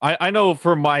I know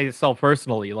for myself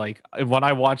personally, like when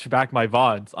I watch back my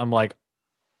VODs, I'm like,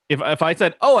 if I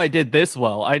said, "Oh, I did this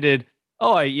well. I did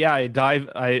oh, I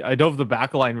dove the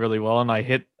back line really well and I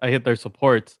hit their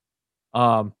supports."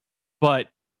 Um, but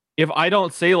if I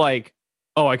don't say like,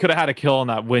 "Oh, I could have had a kill on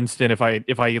that Winston if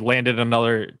I landed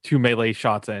another 2 melee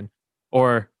shots in,"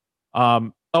 or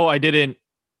 "Oh, I didn't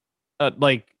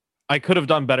like I could have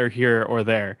done better here or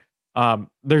there."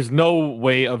 There's no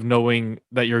way of knowing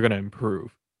that you're going to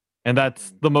improve. And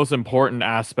that's the most important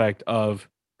aspect of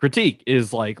critique,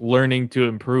 is like learning to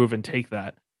improve and take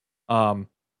that. Um,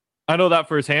 I know that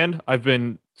firsthand. I've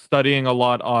been studying a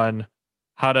lot on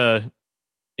how to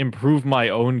improve my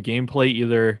own gameplay,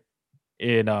 either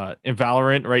in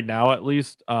Valorant right now at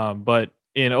least, but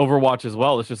in Overwatch as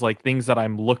well. It's just like things that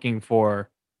I'm looking for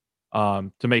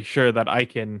to make sure that I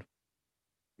can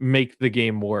make the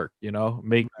game work,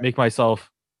 make myself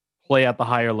play at the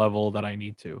higher level that I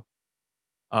need to.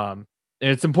 And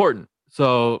it's important.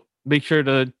 So make sure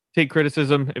to take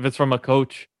criticism if it's from a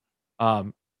coach.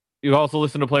 Um, you also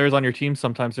listen to players on your team.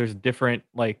 Sometimes there's different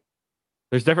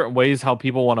ways how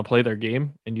people want to play their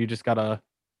game, and you just gotta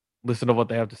listen to what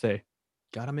they have to say.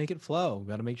 Gotta make it flow.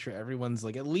 Gotta make sure everyone's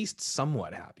like at least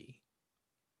somewhat happy.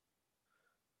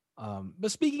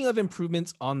 But speaking of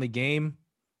improvements on the game,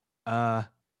 uh,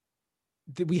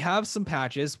 we have some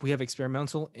patches. We have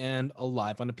experimental and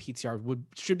alive on a PTR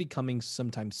should be coming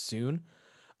sometime soon.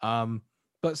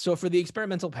 But so for the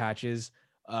experimental patches,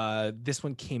 this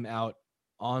one came out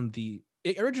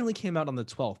it originally came out on the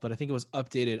 12th, but I think it was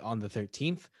updated on the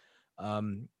 13th.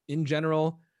 In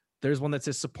general, there's one that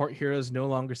says support heroes no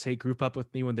longer say group up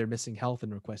with me when they're missing health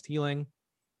and request healing.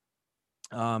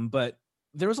 But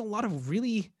there was a lot of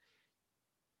really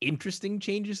interesting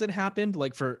changes that happened.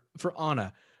 Like for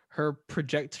Ana, her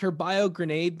bio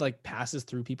grenade like passes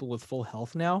through people with full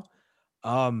health now.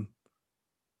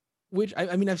 Which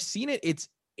I mean, I've seen it. It's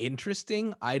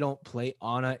interesting. I don't play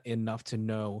Ana enough to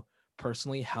know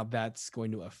personally how that's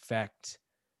going to affect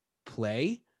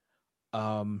play.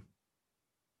 Um,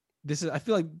 I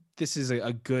feel like this is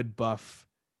a good buff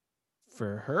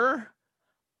for her.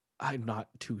 I'm not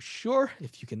too sure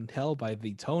if you can tell by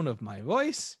the tone of my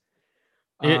voice.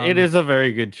 It is a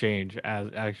very good change, as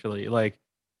actually like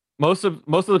most of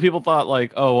the people thought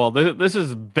like, oh well, this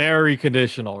is very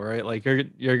conditional, right? Like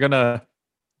you're gonna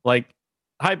like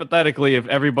hypothetically, if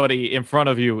everybody in front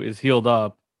of you is healed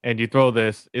up and you throw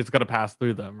this, it's gonna pass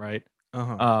through them, right?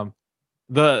 Uh-huh. Um,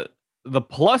 the the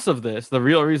plus of this, the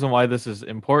real reason why this is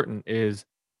important is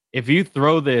if you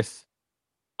throw this,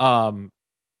 um,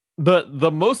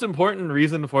 the most important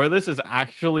reason for this is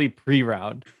actually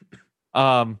pre-round.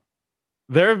 Um,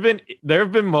 there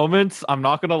have been moments, I'm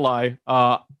not gonna lie,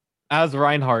 as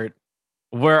Reinhardt,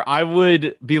 where I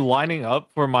would be lining up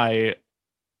for my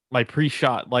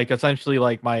pre-shot, like essentially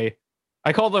like I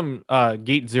call them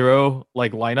gate zero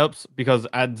like lineups, because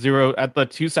at the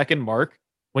 2 second mark,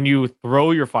 when you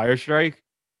throw your fire strike,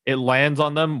 it lands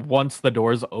on them once the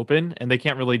doors open and they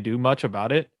can't really do much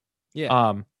about it. Yeah.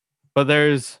 Um but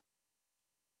when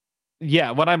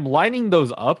I'm lining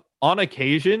those up, on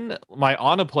occasion, my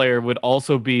Ana player would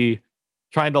also be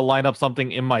trying to line up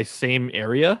something in my same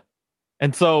area.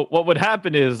 And so what would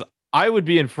happen is I would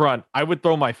be in front, I would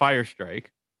throw my fire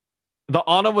strike. The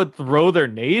Ana would throw their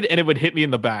nade and it would hit me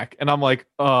in the back. And I'm like,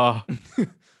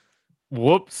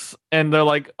 whoops. And they're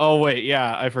like, oh wait,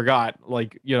 yeah, I forgot.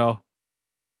 Like, your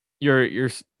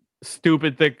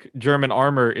stupid thick German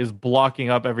armor is blocking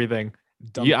up everything.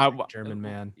 Dumb German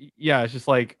man. Yeah, it's just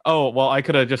like, oh well, I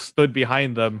could have just stood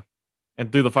behind them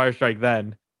and threw the fire strike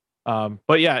then.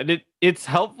 But yeah, it's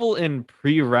helpful in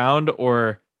pre-round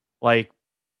or like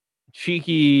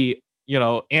cheeky,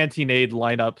 anti-nade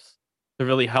lineups to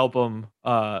really help them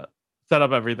set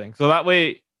up everything. So that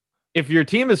way, if your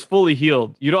team is fully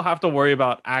healed, you don't have to worry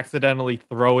about accidentally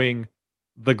throwing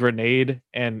the grenade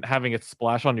and having it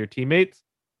splash on your teammates.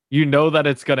 You know that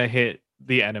it's gonna hit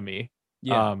the enemy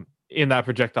Yeah. in that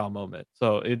projectile moment.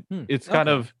 So it's kind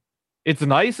Okay. of it's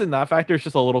nice in that factor. It's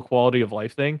just a little quality of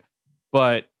life thing,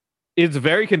 but it's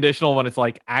very conditional when it's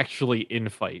like actually in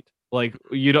fight. Like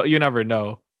you never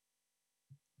know.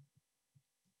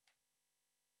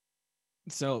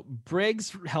 So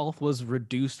Brig's health was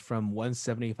reduced from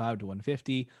 175 to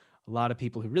 150. A lot of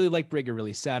people who really like Brig are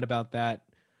really sad about that.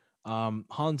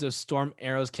 Hanzo's storm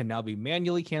arrows can now be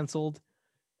manually canceled.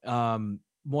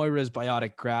 Moira's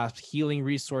biotic grasp healing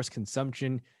resource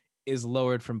consumption is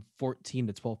lowered from 14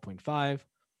 to 12.5.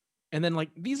 And then like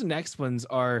these next ones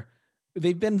are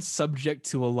they've been subject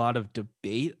to a lot of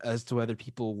debate as to whether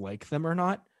people like them or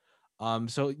not.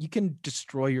 So you can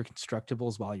destroy your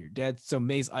constructibles while you're dead. So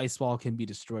May's ice wall can be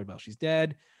destroyed while she's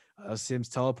dead. Sim's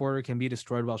teleporter can be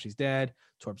destroyed while she's dead.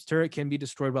 Torp's turret can be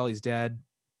destroyed while he's dead.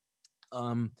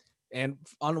 Um, and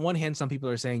on one hand, some people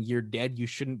are saying you're dead. You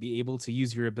shouldn't be able to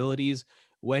use your abilities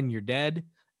when you're dead.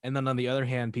 And then on the other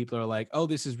hand, people are like, oh,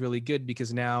 this is really good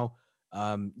because now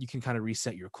you can kind of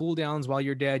reset your cooldowns while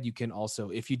you're dead. You can also,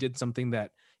 if you did something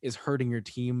that is hurting your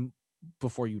team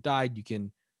before you died, you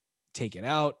can take it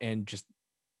out and just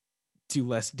do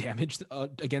less damage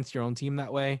against your own team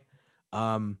that way.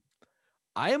 Um,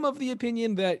 I am of the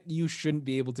opinion that you shouldn't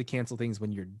be able to cancel things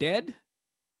when you're dead.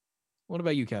 What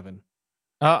about you, Kevin?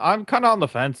 I'm kind of on the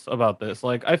fence about this.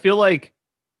 Like, I feel like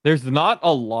there's not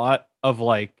a lot of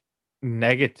there's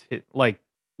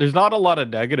not a lot of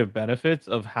negative benefits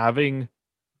of having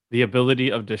the ability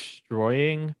of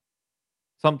destroying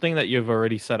something that you've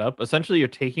already set up. Essentially, you're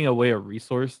taking away a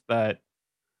resource that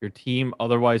your team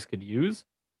otherwise could use.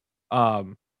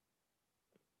 Um,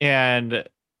 and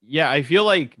yeah, I feel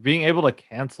like being able to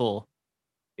cancel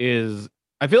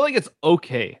I feel like it's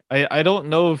okay. I don't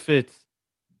know if it's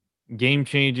game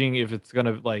changing, if it's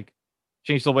gonna like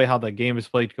change the way how the game is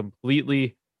played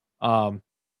completely. Um,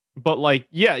 but like,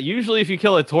 yeah, usually if you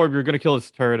kill a Torb, you're gonna kill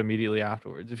its turret immediately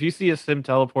afterwards. If you see a Sim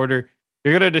teleporter,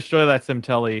 you're gonna destroy that Sim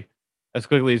telly as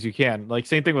quickly as you can. Like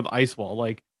same thing with Ice Wall.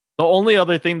 Like the only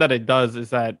other thing that it does is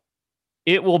that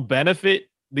it will benefit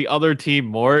the other team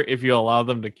more if you allow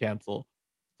them to cancel.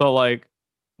 So like,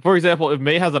 for example, if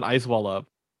Mei has an Ice Wall up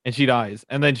and she dies,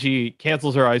 and then she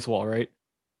cancels her Ice Wall, right?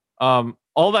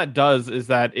 All that does is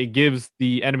that it gives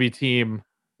the enemy team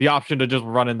the option to just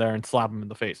run in there and slap them in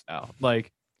the face now.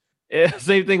 Like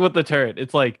same thing with the turret.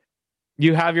 It's like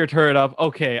you have your turret up.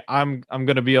 Okay, I'm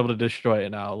gonna be able to destroy it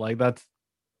now. Like that's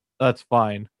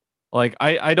fine. Like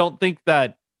I don't think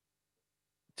that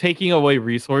taking away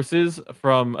resources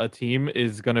from a team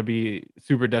is gonna be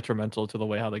super detrimental to the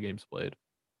way how the game's played.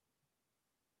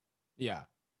 Yeah.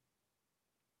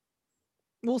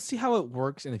 We'll see how it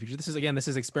works in the future. This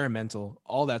is experimental.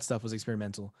 All that stuff was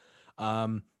experimental.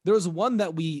 There was one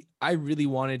that I really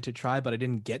wanted to try, but I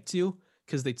didn't get to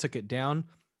because they took it down.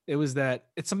 It's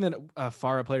something that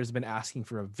Pharah players have been asking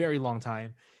for a very long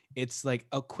time. It's like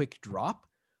a quick drop.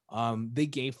 They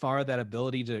gave Pharah that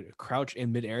ability to crouch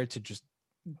in midair to just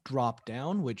drop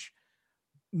down, which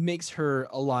makes her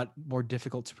a lot more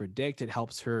difficult to predict. It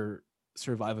helps her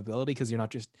survivability because you're not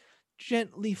just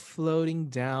gently floating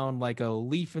down like a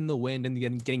leaf in the wind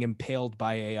and getting impaled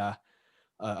by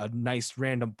a nice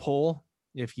random pole.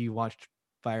 If you watched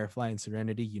Firefly and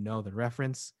Serenity, you know the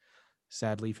reference.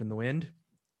 Sad leaf in the wind.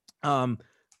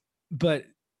 But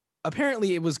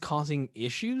apparently it was causing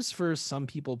issues for some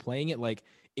people playing it. Like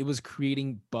it was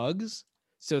creating bugs,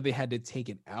 so they had to take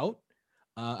it out.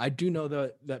 I do know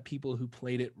that people who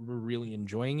played it were really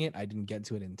enjoying it. I didn't get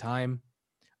to it in time.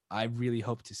 I really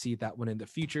hope to see that one in the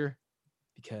future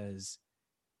because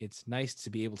it's nice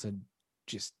to be able to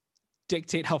just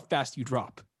dictate how fast you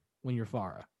drop when you're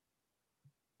Pharah.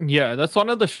 Yeah, that's one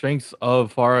of the strengths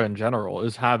of Pharah in general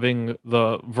is having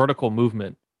the vertical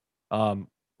movement. One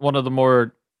of the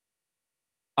more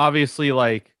obviously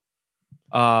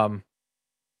um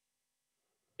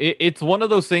it's one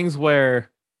of those things where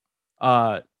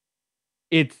uh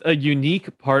it's a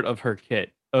unique part of her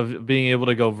kit of being able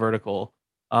to go vertical.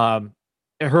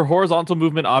 Her horizontal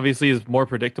movement obviously is more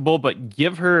predictable, but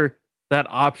give her that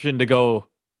option to go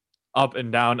up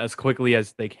and down as quickly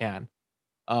as they can.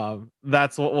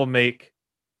 That's what will make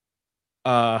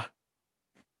uh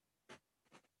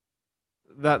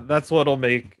that's what'll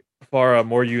make Farah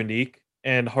more unique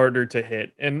and harder to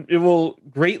hit, and it will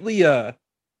greatly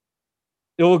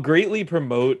it will greatly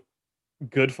promote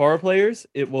good FAR players.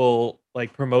 It will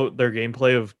like promote their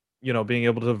gameplay of being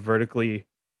able to vertically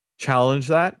challenge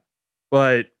that.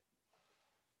 But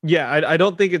yeah, I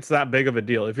don't think it's that big of a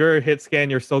deal. If you're a hit scan,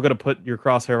 you're still gonna put your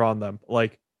crosshair on them.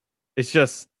 Like it's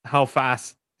just how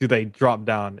fast do they drop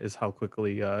down is how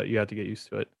quickly you have to get used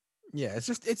to it. Yeah,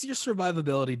 it's your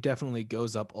survivability definitely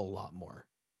goes up a lot more.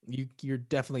 You're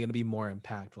definitely going to be more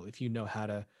impactful if you know how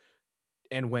to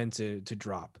and when to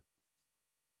drop.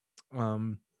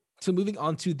 So moving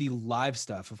on to the live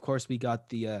stuff. Of course, we got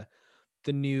the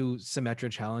new Symmetra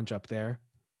challenge up there.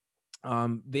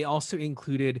 They also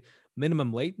included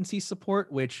minimum latency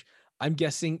support, which I'm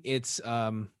guessing it's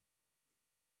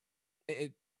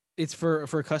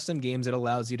for custom games. It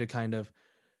allows you to kind of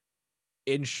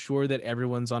ensure that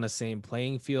everyone's on a same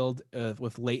playing field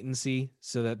with latency,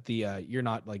 so that the you're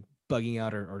not like bugging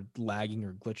out or lagging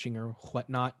or glitching or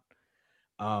whatnot.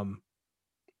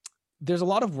 There's a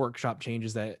lot of workshop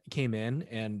changes that came in,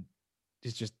 and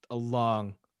it's just a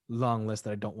long list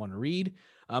that I don't want to read.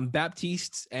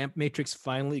 Baptiste's Amp Matrix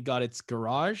finally got its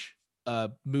garage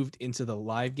moved into the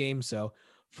live game, so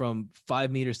from 5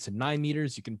 meters to 9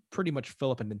 meters, you can pretty much fill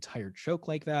up an entire choke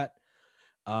like that.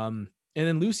 And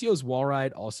then Lucio's wall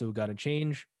ride also got a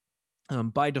change.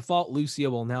 By default, Lucio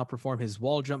will now perform his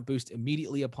wall jump boost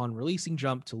immediately upon releasing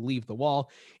jump to leave the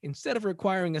wall, instead of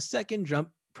requiring a second jump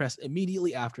press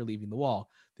immediately after leaving the wall.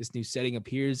 This new setting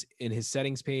appears in his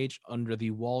settings page under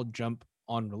the wall jump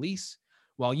on release.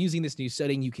 While using this new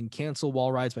setting, you can cancel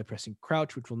wall rides by pressing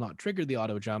crouch, which will not trigger the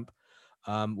auto jump.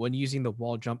 When using the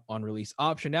wall jump on release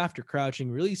option after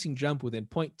crouching, releasing jump within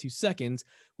 0.2 seconds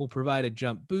will provide a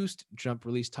jump boost. Jump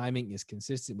release timing is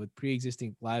consistent with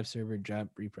pre-existing live server jump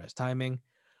repress timing.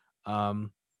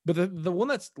 But the one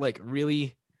that's like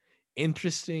really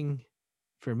interesting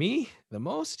for me the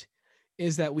most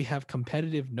is that we have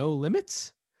competitive no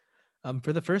limits.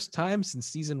 For the first time since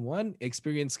season 1,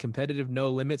 experience competitive no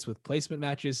limits with placement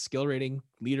matches, skill rating,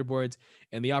 leaderboards,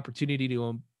 and the opportunity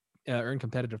to earn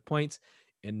competitive points.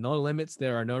 In no limits,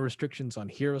 there are no restrictions on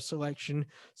hero selection,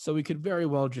 so we could very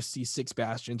well just see 6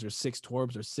 Bastions or 6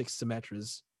 Torbs or 6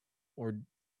 Symmetras, or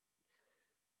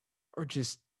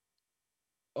just,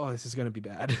 oh, this is going to be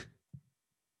bad.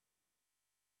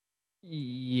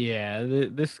 Yeah,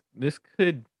 this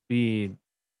could be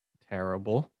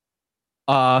terrible.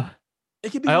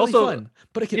 It could be I really also fun,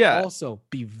 but it could yeah, also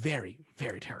be very,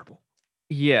 very terrible.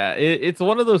 yeah, it's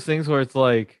one of those things where it's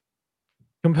like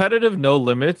competitive no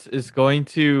limits is going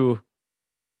to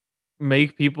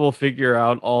make people figure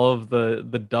out all of the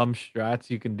dumb strats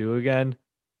you can do again.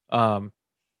 Um,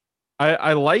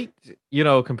 I liked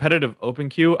competitive open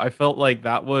queue. I felt like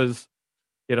that was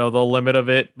the limit of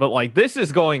it, but like this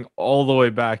is going all the way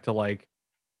back to like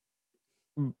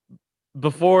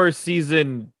before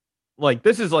season, like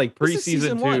this is like This is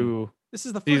pre-season season 1. 2, This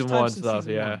is the first season time 1 since stuff.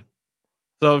 season Yeah. 1.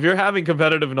 So if you're having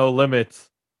competitive no limits,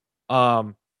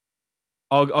 um,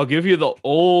 I'll give you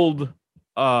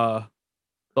uh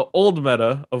the old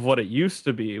meta of what it used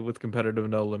to be with competitive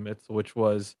no limits, which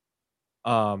was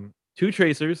 2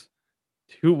 tracers,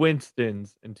 2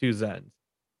 Winstons, and 2 Zens.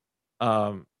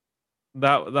 Um,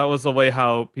 that was the way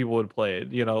how people would play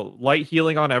it. Light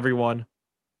healing on everyone,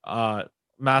 uh,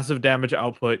 massive damage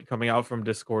output coming out from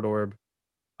Discord Orb.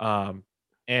 And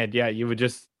yeah, you would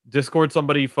just Discord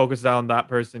somebody, focus down that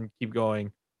person, keep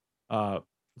going, uh,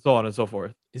 so on and so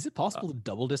forth. Is it possible to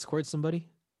double Discord somebody?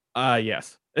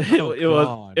 Yes, Oh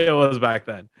God. it was back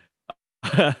then.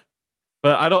 But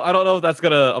I don't know if that's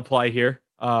gonna apply here.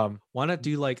 Why not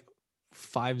do like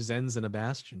 5 Zens and a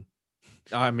Bastion?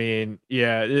 I mean,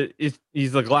 yeah,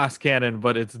 he's a glass cannon,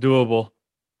 but it's doable.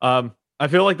 I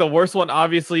feel like the worst one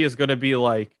obviously is gonna be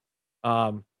like,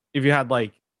 if you had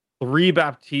like 3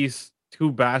 Baptiste,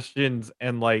 2 Bastions,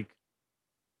 and like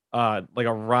a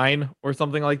Rhine or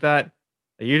something like that.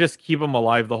 You just keep them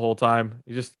alive the whole time.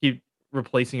 You just keep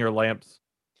replacing your lamps.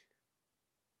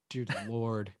 Dear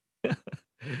Lord.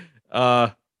 uh,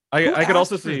 Who I could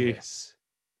also asked for see, this?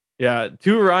 yeah,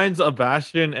 2 Rhines, a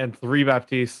Bastion, and 3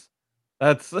 Baptistes.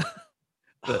 That's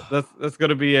that's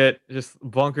gonna be it. Just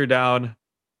bunker down,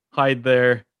 hide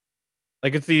there. I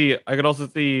could also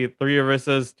see 3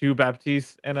 Orissas, 2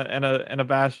 Baptistes, and a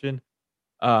Bastion.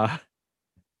 Uh,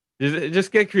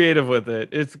 just get creative with it.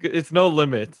 It's no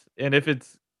limits, and if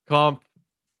it's comp,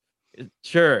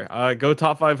 sure, go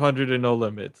top 500 and no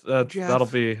limits. Jeff,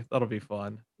 That'll be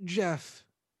fun. Jeff,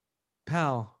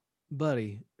 pal,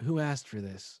 buddy, who asked for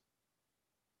this?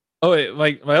 Oh wait,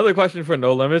 my other question for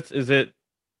no limits, is it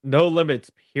no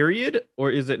limits period, or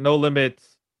is it no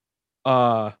limits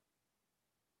uh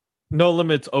no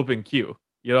limits open queue?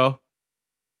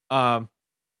 Um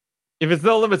if it's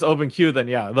no limits open queue, then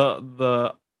yeah,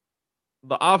 the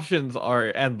options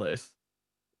are endless.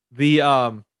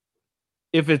 The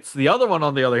if it's the other one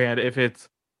on the other hand, if it's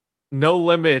no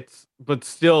limits but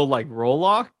still like roll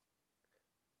lock,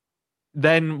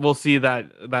 then we'll see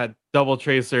that double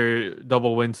Tracer,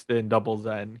 double Winston, double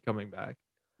Zen coming back.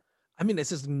 I mean, it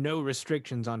says no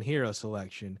restrictions on hero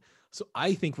selection. So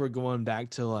I think we're going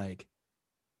back to like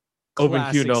Open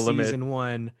queue, classic no limit. season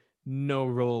one, no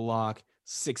roll lock,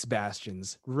 6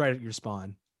 bastions right at your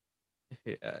spawn.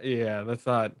 Yeah, yeah, that's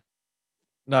not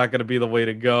gonna be the way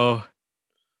to go.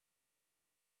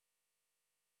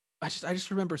 I just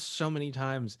remember so many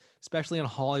times, especially in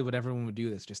Hollywood, everyone would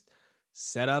do this. Just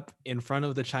set up in front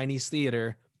of the Chinese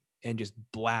theater and just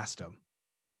blast them.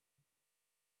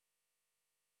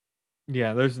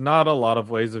 Yeah, there's not a lot of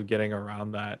ways of getting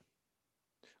around that.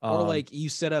 Or Um, like you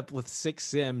set up with 6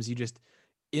 Sims, you just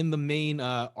in the main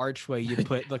archway you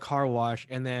put the car wash,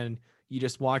 and then you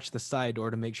just watch the side door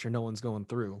to make sure no one's going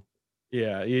through.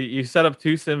 yeah, you set up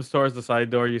 2 Sims towards the side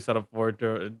door, you set up 4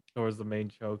 towards the main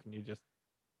choke, and you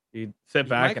sit You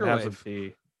back and have some microwave.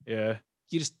 tea. Yeah,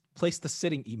 You just place the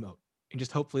sitting emote and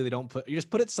just hopefully they don't put. You just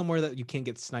put it somewhere that you can't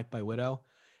get sniped by Widow,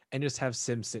 and just have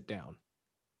Sim sit down.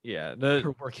 yeah, the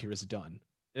Her work here is done.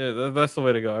 yeah, that's the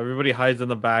way to go. Everybody hides in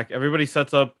the back. Everybody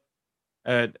sets up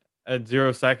at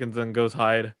 0 seconds and goes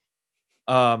hide.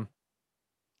 Um,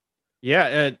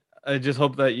 yeah, I just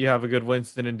hope that you have a good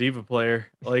Winston and Diva player.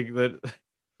 Like that,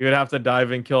 you would have to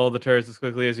dive and kill the turrets as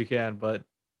quickly as you can. But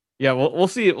yeah, we'll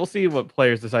see. We'll see what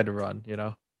players decide to run. You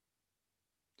know.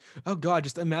 Oh god,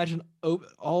 just imagine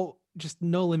all just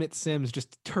no limit Sims,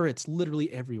 just turrets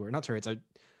literally everywhere. Not turrets,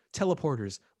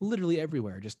 teleporters literally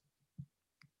everywhere. Just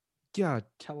yeah,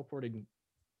 teleporter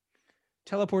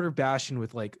Bastion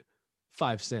with like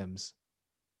 5 Sims.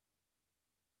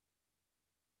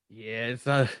 Yeah,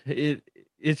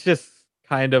 it's just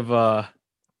kind of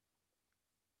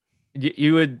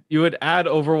you would add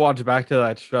Overwatch back to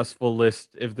that stressful list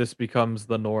if this becomes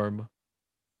the norm.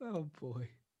 Oh boy,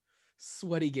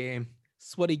 sweaty game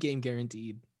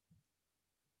guaranteed.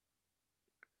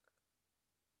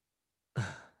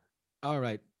 All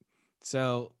right,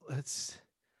 so let's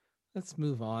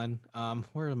move on.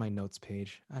 Where are my notes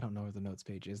page? I don't know where the notes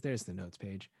page is. There's the notes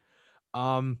page.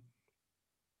 Um,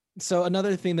 so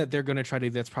another thing that they're going to try to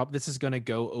do, this is going to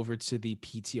go over to the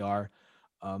PTR.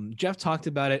 Jeff talked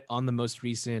about it on the most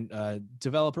recent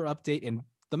developer update, and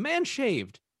the man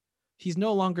shaved. He's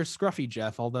no longer scruffy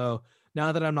Jeff. Although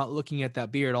now that I'm not looking at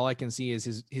that beard, all I can see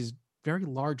is his very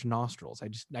large nostrils.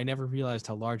 I never realized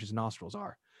how large his nostrils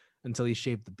are until he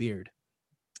shaved the beard.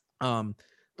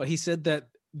 But he said that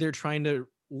they're trying to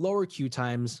lower queue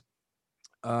times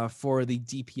for the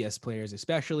DPS players,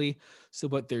 especially. So,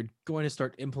 what they're going to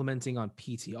start implementing on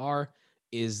PTR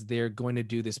is they're going to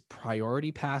do this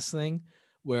priority pass thing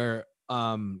where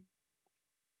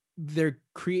they're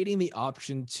creating the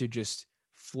option to just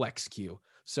flex queue.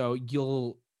 So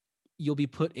you'll be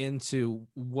put into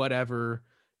whatever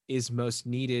is most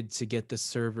needed to get the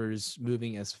servers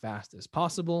moving as fast as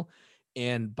possible.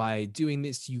 And by doing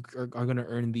this, you are going to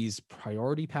earn these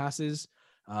priority passes.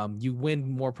 You win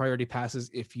more priority passes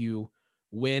if you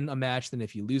win a match than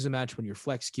if you lose a match when you're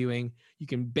flex queuing. You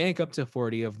can bank up to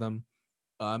 40 of them.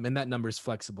 And that number is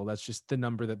flexible. That's just the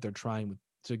number that they're trying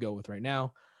to go with right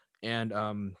now. And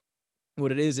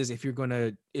what it is if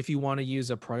if you want to use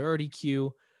a priority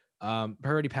queue,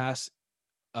 priority pass,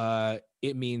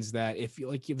 it means that if you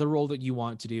like the role that you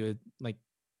want to do, like,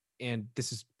 and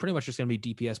this is pretty much just going to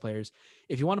be DPS players.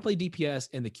 If you want to play DPS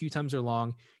and the queue times are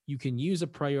long, you can use a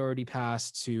priority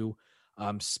pass to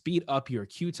speed up your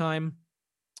queue time.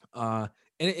 And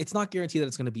it's not guaranteed that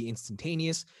it's going to be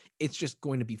instantaneous. It's just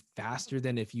going to be faster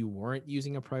than if you weren't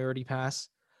using a priority pass.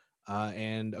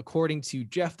 And according to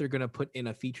Jeff, they're going to put in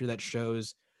a feature that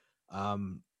shows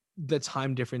the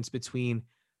time difference between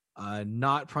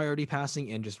not priority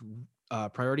passing and just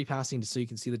priority passing, so you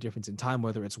can see the difference in time,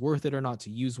 whether it's worth it or not to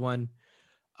use one.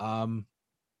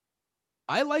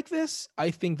 I like this. I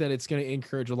think that it's going to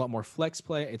encourage a lot more flex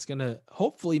play. It's going to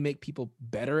hopefully make people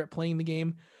better at playing the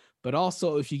game. But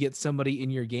also, if you get somebody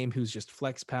in your game who's just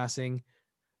flex passing,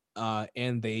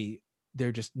 and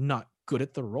they're just not good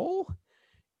at the role,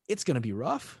 it's going to be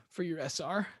rough for your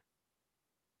SR.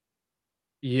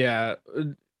 Yeah,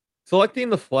 selecting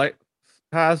the flex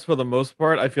pass for the most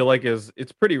part, I feel like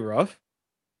it's pretty rough.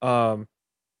 Um,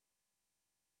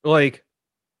 like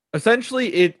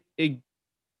essentially,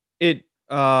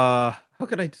 how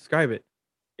can I describe it?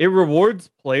 It rewards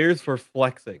players for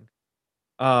flexing.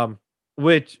 Um,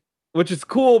 which which is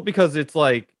cool because it's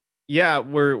like, yeah,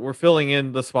 we're filling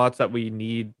in the spots that we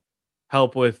need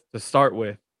help with to start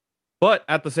with. But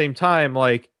at the same time,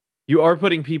 like, you are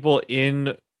putting people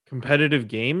in competitive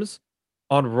games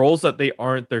on roles that they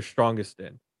aren't their strongest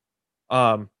in.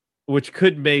 Um, which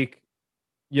could make,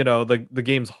 the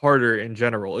games harder in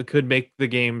general. It could make the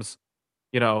games,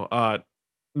 you know, uh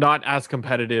not as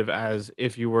competitive as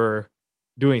if you were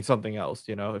doing something else,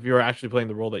 if you were actually playing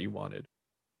the role that you wanted.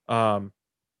 Um,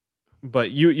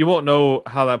 but you won't know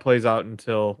how that plays out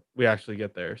until we actually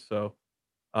get there. So,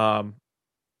 um,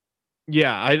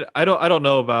 yeah, I don't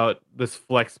know about this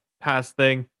flex pass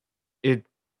thing. It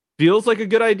feels like a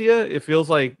good idea. It feels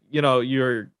like,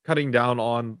 you're cutting down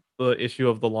on the issue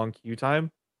of the long queue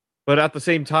time. But at the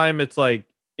same time, it's like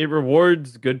it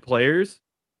rewards good players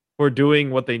for doing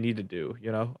what they need to do.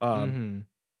 Hmm.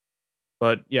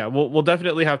 But yeah, we'll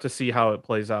definitely have to see how it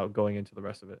plays out going into the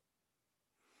rest of it.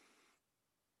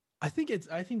 I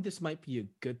think this might be a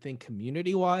good thing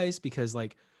community wise because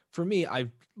like for me,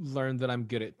 I've learned that I'm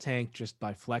good at tank just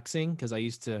by flexing because I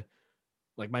used to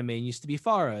like my main used to be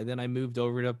Farah. Then I moved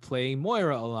over to play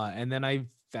Moira a lot. And then I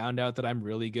found out that I'm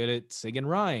really good at Sig and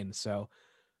Ryan. So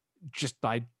just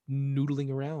by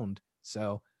noodling around.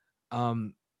 So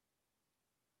um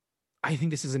I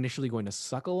think this is initially going to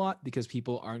suck a lot because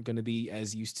people aren't going to be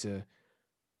as used to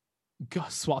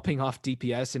swapping off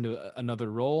DPS into another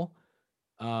role.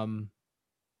 Um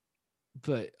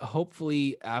but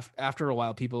hopefully after a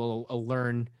while people will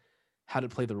learn how to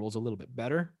play the roles a little bit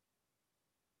better.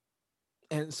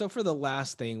 And so for the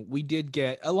last thing, we did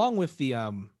get along with the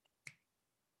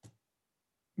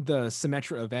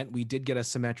Symmetra event, we did get a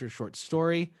Symmetra short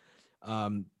story.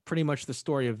 Pretty much the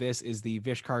story of this is the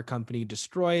Vishkar company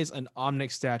destroys an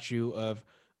Omnic statue of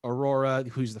Aurora,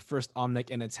 who's the first Omnic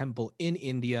in a temple in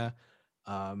India.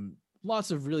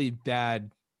 Lots of really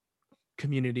bad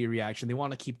community reaction. They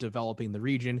want to keep developing the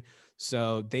region.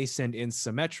 So they send in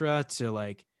Symmetra to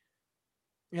like,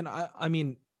 and I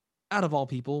mean, out of all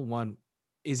people, one,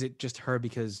 is it just her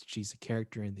because she's a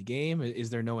character in the game? Is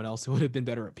there no one else who would have been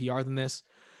better at PR than this?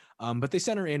 But they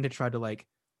sent her in to try to like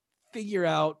figure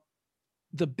out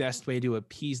the best way to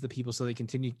appease the people so they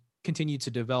continue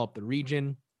to develop the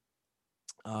region.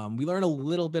 We learn a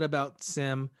little bit about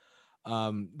Sim,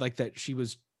 like that she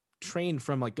was trained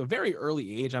from like a very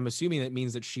early age. I'm assuming that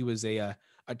means that she was a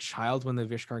child when the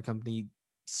Vishkar company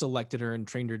selected her and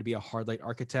trained her to be a hardlight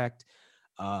architect.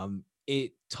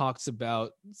 It talks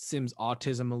about Sim's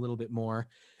autism a little bit more,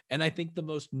 and I think the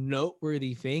most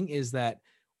noteworthy thing is that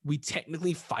we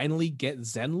technically finally get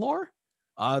Zen lore.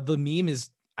 The meme is,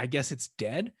 I guess it's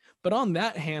dead, but on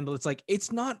that handle, it's like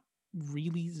it's not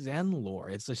really Zen lore.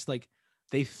 It's just like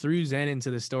they threw Zen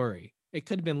into the story. It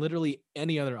could have been literally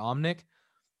any other Omnic,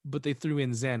 but they threw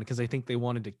in Zen because I think they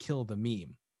wanted to kill the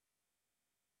meme.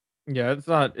 Yeah, it's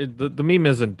not the meme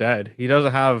isn't dead. He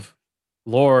doesn't have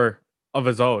lore of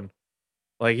his own.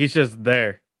 Like, he's just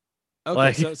there. Okay,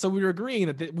 Like, so we were agreeing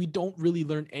that we don't really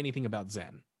learn anything about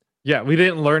Zen. yeah, we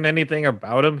didn't learn anything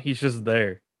about him. He's just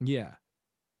there. Yeah.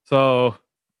 So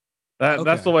that's the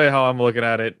Okay. way how I'm looking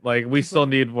at it. Like, we Because still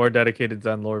need more dedicated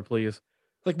Zen lore, please.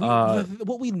 like Uh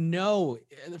what we know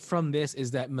from this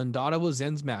is that Mandata was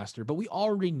Zen's master, but we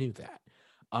already knew that.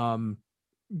 Um,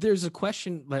 there's a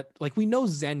question that like we know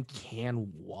Zen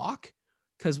can walk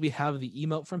because we have the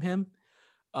emote from him.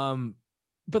 Um,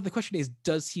 but the question is,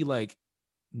 does he like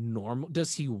normal?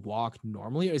 Does he walk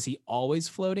normally, or is he always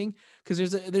floating?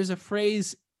 Because there's a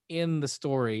phrase in the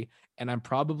story, and I'm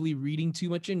probably reading too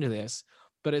much into this,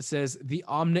 but it says the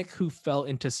Omnic who fell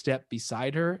into step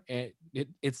beside her, and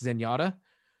it's Zenyatta.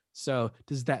 So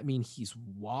does that mean he's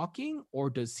walking, or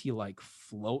does he like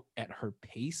float at her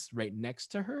pace right next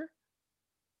to her?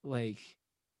 Like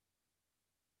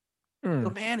the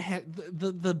hmm. man had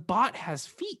the bot has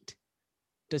feet.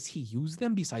 Does he use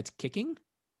them besides kicking?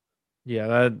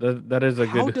 Yeah, that is a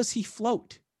How good does he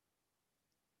float?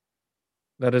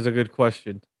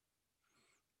 question.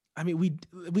 I mean,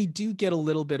 we do get a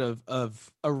little bit of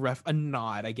a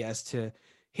nod, I guess, to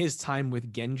his time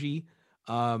with Genji.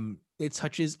 It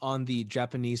touches on the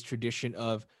Japanese tradition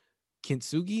of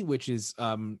kintsugi, which is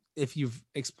if you've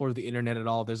explored the internet at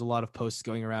all, there's a lot of posts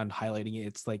going around highlighting it.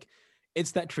 It's like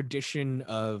it's that tradition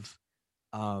of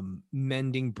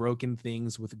mending broken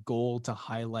things with gold to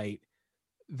highlight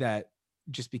that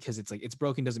just because it's like it's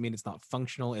broken doesn't mean it's not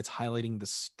functional. It's highlighting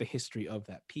the history of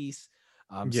that piece.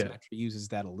 Yeah. Symmetra uses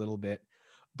that a little bit,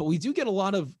 but we do get a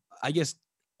lot of, I guess,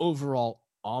 overall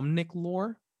Omnic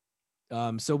lore.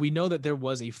 So we know that there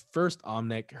was a first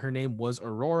Omnic. Her name was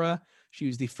Aurora. She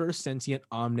was the first sentient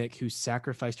Omnic who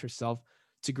sacrificed herself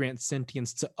to grant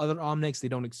sentience to other Omnics. They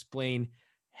don't explain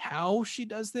how she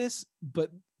does this, but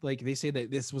like they say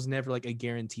that this was never like a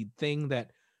guaranteed thing,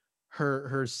 that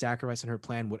her sacrifice and her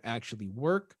plan would actually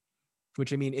work,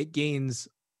 which I mean, it gains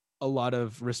a lot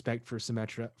of respect for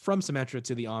Symmetra from Symmetra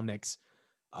to the Omnics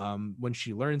when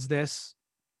she learns this.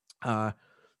 Uh,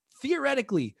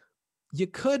 Theoretically, you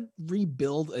could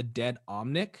rebuild a dead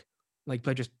Omnic like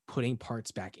by just putting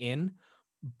parts back in.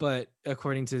 But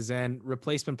according to Zen,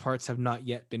 replacement parts have not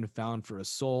yet been found for a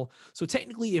soul. So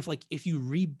technically, if you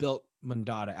rebuilt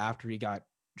Mondada after he got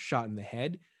shot in the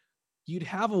head, you'd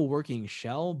have a working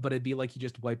shell, but it'd be like you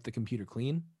just wiped the computer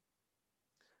clean.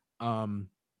 Um,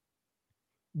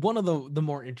 One of the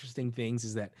more interesting things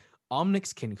is that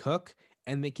Omnics can cook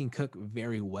and they can cook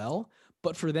very well,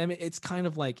 but for them it's kind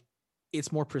of like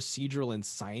it's more procedural and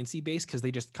sciencey based because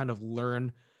they just kind of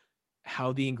learn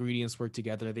how the ingredients work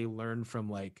together. They learn from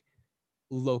like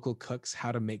local cooks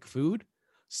how to make food.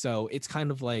 So it's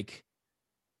kind of like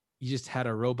you just had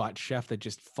a robot chef that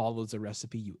just follows a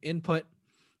recipe you input,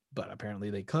 but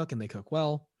apparently they cook and they cook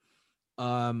well.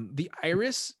 The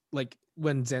iris, like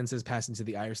when Zen says pass into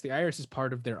the iris is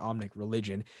part of their Omnic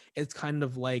religion. It's kind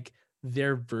of like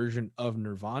their version of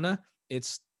Nirvana.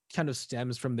 It's kind of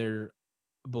stems from their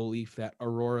belief that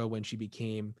Aurora, when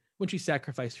she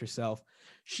sacrificed herself,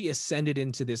 she ascended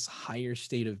into this higher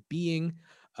state of being.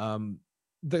 Um,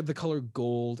 the color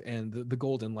gold and the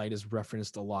golden light is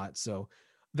referenced a lot, so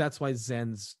that's why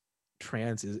Zen's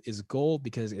trance is gold,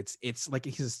 because it's like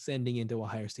he's ascending into a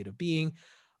higher state of being.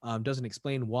 Doesn't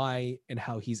explain why and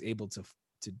how he's able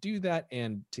to do that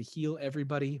and to heal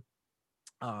everybody.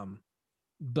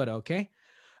 But okay.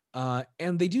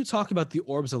 And they do talk about the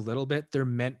orbs a little bit. They're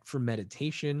meant for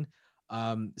meditation.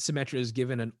 Symmetra is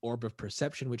given an orb of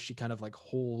perception, which she kind of like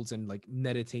holds and like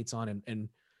meditates on and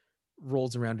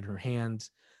rolls around in her hands.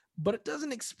 But it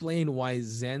doesn't explain why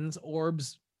Zen's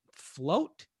orbs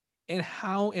float and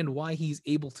how and why he's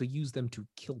able to use them to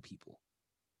kill people.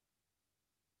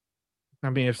 I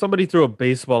mean, if somebody threw a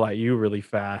baseball at you really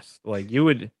fast, like you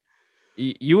would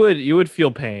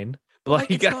feel pain. But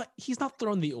like Like he's not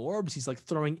throwing the orbs, he's like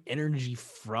throwing energy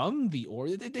from the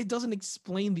orb. It doesn't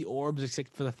explain the orbs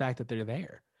except for the fact that they're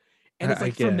there. And it's I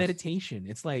like for guess. meditation.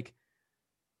 It's like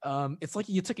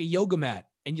you took a yoga mat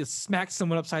and you smacked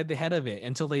someone upside the head of it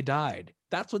until they died.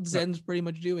 That's what No, Zen's pretty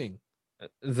much doing.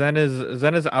 Zen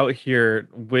is out here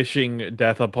wishing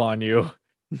death upon you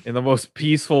in the most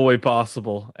peaceful way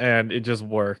possible, and it just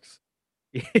works.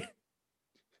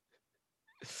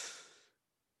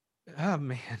 Oh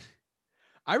man.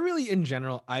 I really in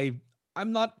general, I'm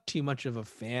not too much of a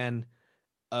fan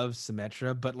of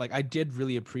Symmetra, but like I did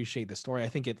really appreciate the story. I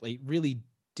think it like really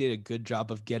did a good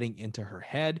job of getting into her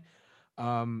head.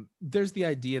 There's the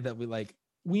idea that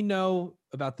we know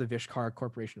about the Vishkar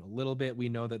Corporation a little bit. We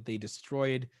know that they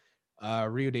destroyed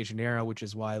Rio de Janeiro, which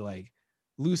is why like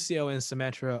Lucio and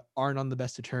Symmetra aren't on the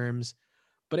best of terms.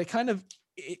 But it kind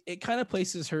of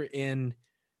places her in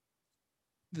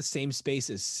the same space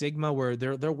as Sigma, where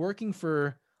they're working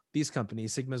for these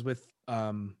companies. Sigma's with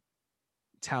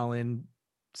Talon,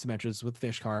 Symmetra's with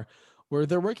Vishkar, where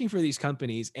they're working for these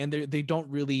companies and they don't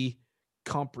really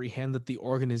comprehend that the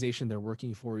organization they're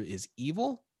working for is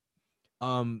evil.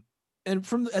 Um, and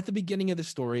at the beginning of the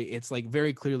story, it's like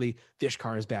very clearly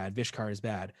Vishkar is bad, Vishkar is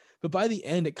bad. But by the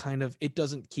end, it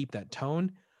doesn't keep that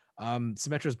tone.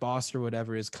 Symmetra's boss or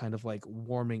whatever is kind of like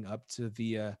warming up to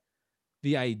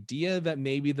the idea that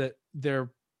maybe that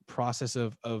their process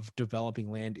of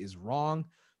developing land is wrong,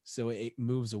 so it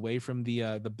moves away from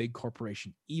the big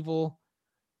corporation evil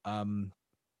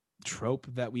trope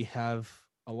that we have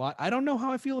a lot. I don't know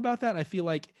how I feel about that. I feel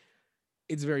like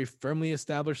it's very firmly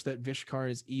established that Vishkar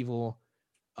is evil.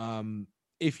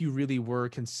 If you really were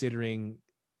considering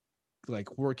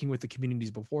like working with the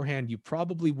communities beforehand, you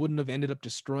probably wouldn't have ended up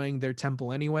destroying their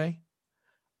temple anyway.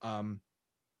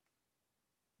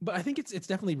 But I think it's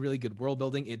definitely really good world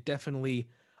building.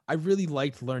 I really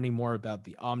liked learning more about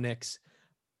the Omnics,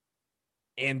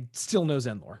 and still no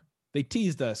Zen lore. They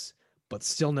teased us, but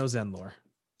still no Zen lore.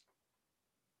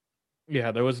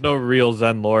 Yeah, there was no real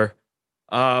Zen lore.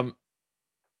 Um,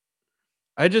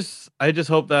 I just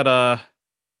hope that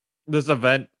this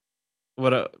event,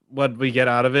 what we get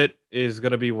out of it is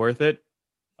gonna be worth it.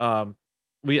 Um,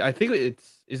 I think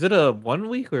is it a 1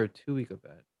 week or a 2 week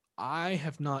event? I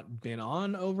have not been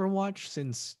on Overwatch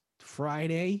since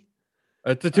Friday.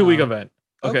 It's a 2 week Um, event.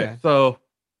 Okay, okay. so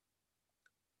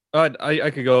I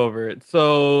could go over it.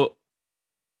 So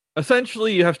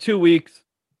essentially, you have 2 weeks.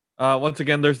 Once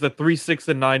again, there's the 3, 6,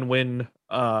 and 9 win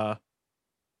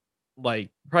like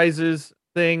prizes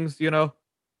things.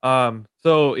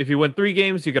 So if you win 3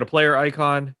 games, you get a player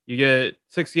icon. You get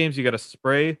 6 games, you get a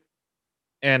spray,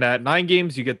 and at 9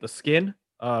 games, you get the skin,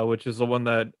 which is the one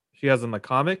that she has in the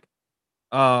comic.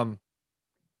 Um,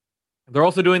 they're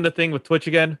also doing the thing with Twitch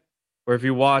again, where if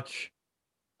you watch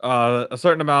a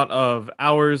certain amount of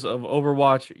hours of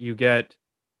Overwatch, you get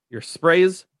your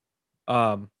sprays.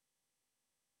 Um,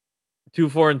 2,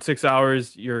 4, and 6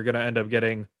 hours, you're gonna end up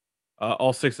getting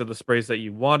all 6 of the sprays that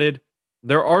you wanted.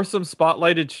 There are some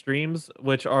spotlighted streams,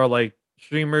 which are like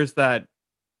streamers that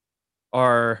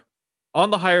are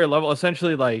on the higher level.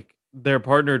 Essentially, like they're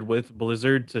partnered with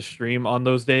Blizzard to stream on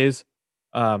those days.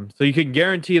 So you can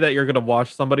guarantee that you're gonna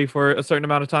watch somebody for a certain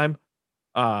amount of time.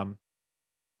 Um,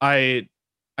 I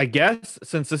I guess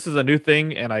since this is a new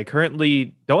thing and I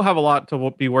currently don't have a lot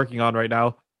to be working on right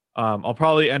now, I'll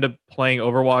probably end up playing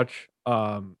Overwatch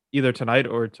either tonight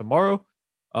or tomorrow.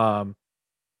 Um,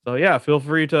 so yeah, feel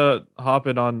free to hop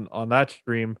in on that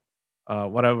stream,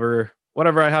 whenever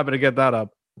I happen to get that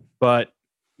up. But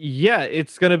yeah,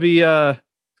 it's gonna be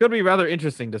rather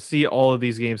interesting to see all of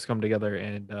these games come together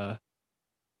and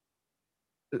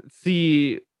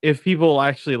see if people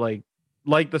actually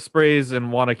like the sprays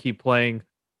and want to keep playing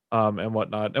and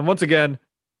whatnot. And once again,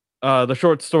 the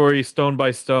short story Stone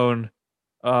by Stone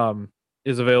um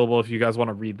is available if you guys want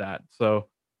to read that. So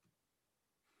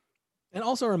And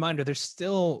also a reminder, there's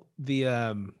still the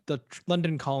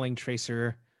London Calling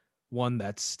Tracer one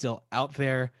that's still out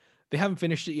there. They haven't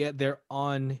finished it yet. They're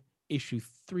on issue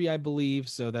 3, I believe.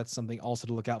 So that's something also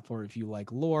to look out for if you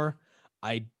like lore.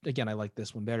 I like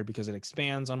this one better because it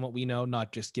expands on what we know,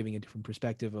 not just giving a different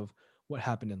perspective of what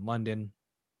happened in London.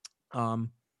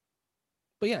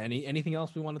 But yeah, anything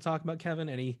else we want to talk about, Kevin?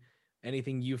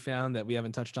 Anything you found that we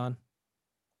haven't touched on?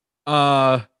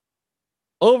 uh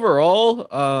overall,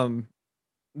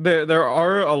 there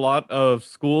are a lot of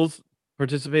schools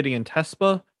participating in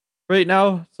TESPA right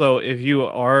now. So if you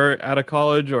are at a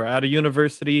college or at a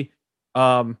university,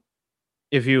 um,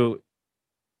 if you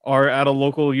are at a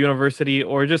local university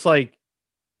or just like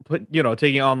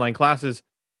taking online classes,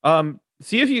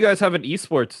 see if you guys have an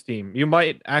esports team. You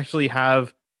might actually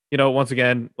have, once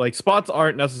again, like spots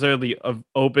aren't necessarily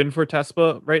open for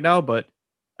TESPA right now, but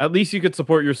at least you could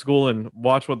support your school and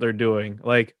watch what they're doing.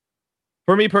 Like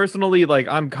for me personally, like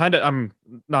I'm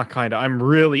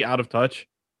really out of touch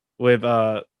with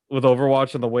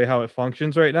Overwatch and the way how it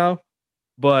functions right now.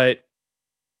 But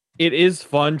it is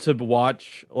fun to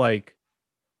watch like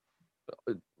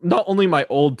not only my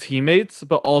old teammates,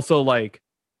 but also like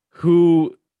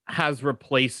who has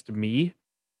replaced me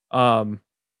um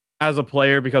as a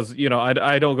player because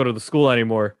I don't go to the school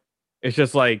anymore. It's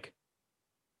just like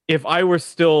if I were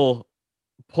still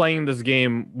playing this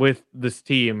game with this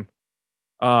team,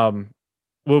 um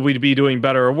will we be doing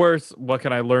better or worse? What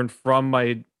can I learn from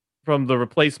the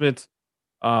replacements?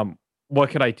 Um, what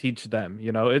can I teach them?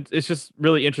 It's just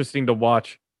really interesting to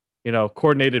watch,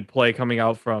 coordinated play coming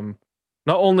out from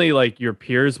not only like your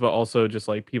peers, but also just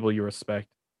like people you respect.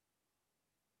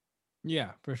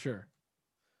 Yeah, for sure.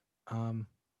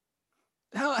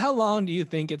 How long do you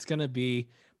think it's gonna be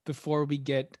before we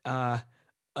get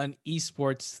an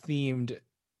esports themed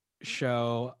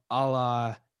show a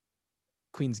la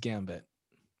Queen's Gambit?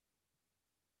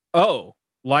 Oh,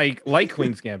 like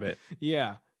Queen's Gambit.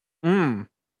 Yeah. Hmm.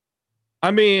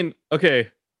 I mean,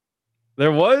 okay.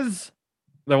 There was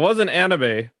an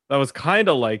anime that was kind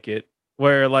of like it,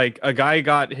 where like a guy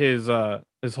got his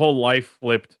whole life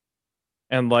flipped,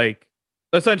 and like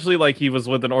essentially like he was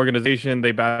with an organization,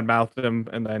 they badmouthed him,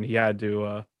 and then he had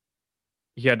to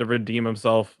redeem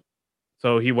himself.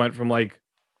 So he went from like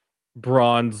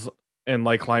bronze and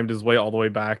like climbed his way all the way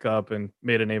back up and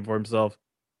made a name for himself.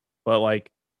 But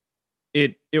like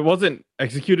it wasn't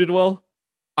executed well.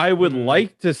 I would Mm.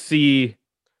 like to see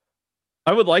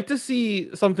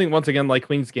something once again like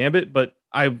Queen's Gambit, but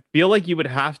I feel like you would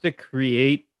have to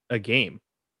create a game.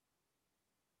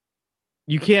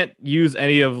 You can't use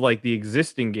any of like the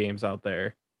existing games out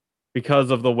there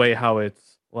because of the way how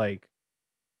it's like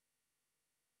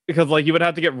because like you would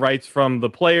have to get rights from the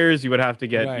players, you would have to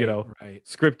get, Right.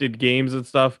 scripted games and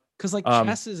stuff. Because like Um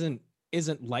chess isn't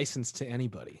licensed to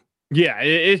anybody. yeah,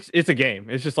 it's a game.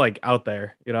 It's just like out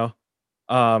there.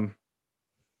 Um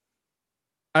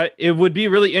it would be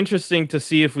really interesting to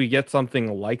see if we get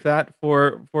something like that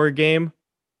for a game.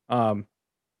 Um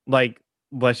like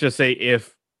let's just say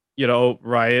if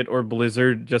Riot or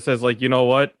Blizzard just says like, you know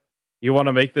what, you want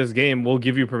to make this game, we'll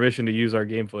give you permission to use our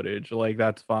game footage. Like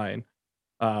that's fine.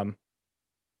 Um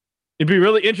it'd be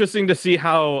really interesting to see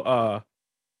how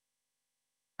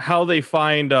they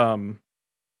find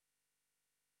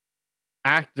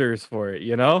actors for it.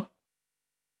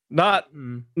 Not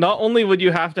Mm. not only would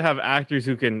you have to have actors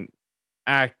who can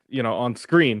act, on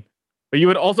screen, but you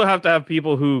would also have to have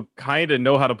people who kind of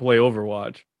know how to play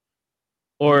Overwatch.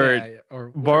 or Yeah,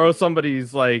 or borrow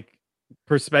somebody's like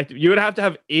perspective. You would have to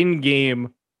have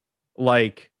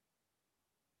like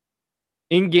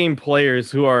in-game players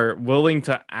who are willing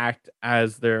to act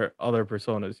as their other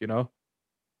personas, you know?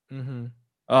 mm-hmm.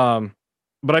 Um,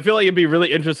 but I feel like it'd be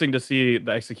really interesting to see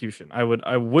the execution. I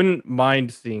wouldn't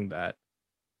mind seeing that.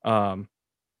 Um,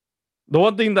 the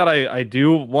one thing that I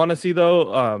do want to see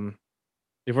though,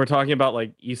 if we're talking about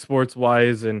like esports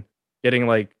wise and getting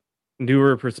like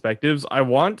newer perspectives, I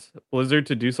want Blizzard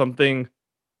to do something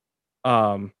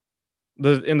in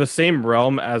the same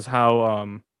realm as how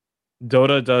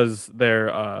Dota does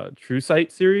their True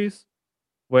Sight series,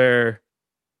 where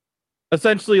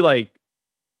essentially like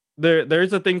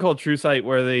there's a thing called True Sight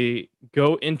where they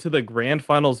go into the grand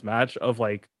finals match of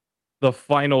like the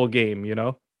final game, you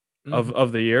know, Mm-hmm.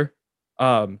 of the year.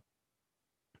 Um,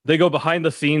 they go behind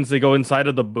the scenes, they go inside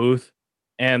of the booth,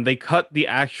 and they cut the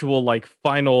actual like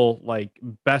final like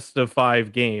best of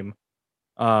 5 game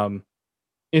um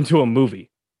into a movie.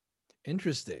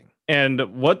 Interesting. And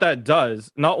what that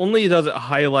does, not only does it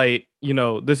highlight, you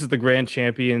know, this is the grand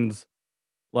champions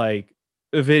like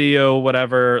video,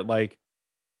 whatever, like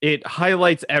it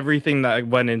highlights everything that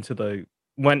went into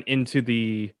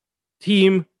the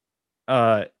team,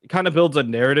 kind of builds a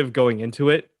narrative going into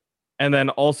it, and then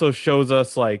also shows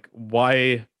us like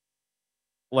why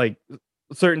like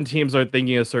certain teams are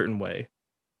thinking a certain way.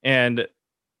 And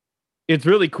it's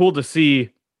really cool to see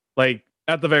like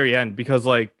at the very end because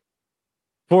like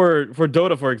for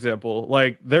Dota, for example,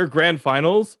 like their grand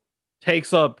finals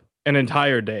takes up an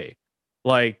entire day.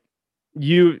 Like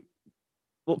you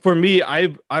for me,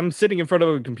 I'm sitting in front of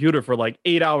a computer for like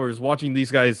 8 hours watching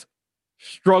these guys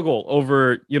struggle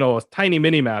over, you know, a tiny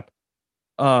mini map.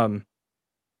 Um,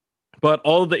 but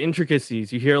all of the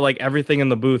intricacies, you hear like everything in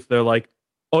the booth. They're like,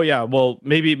 "Oh yeah, well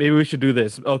maybe we should do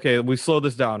this. Okay, we slow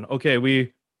this down. Okay,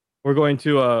 we're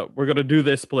gonna do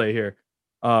this play here."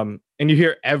 And you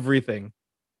hear everything.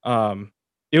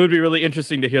 It would be really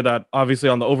interesting to hear that, obviously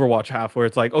on the Overwatch half, where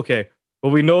it's like, okay,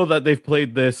 well we know that they've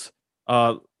played this.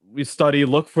 We study,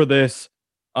 look for this,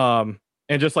 and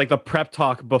just like the prep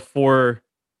talk before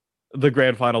the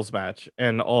grand finals match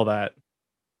and all that.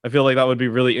 I feel like that would be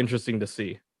really interesting to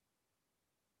see.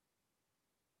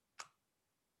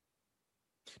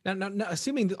 Now,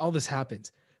 assuming that all this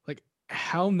happens, like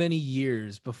how many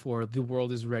years before the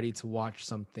world is ready to watch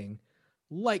something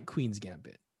like Queen's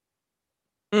Gambit?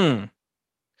 Hmm.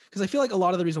 Because I feel like a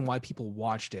lot of the reason why people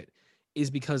watched it is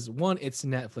because one, it's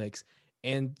Netflix,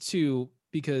 and two,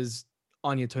 because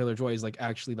Anya Taylor Joy is like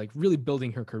actually like really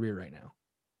building her career right now.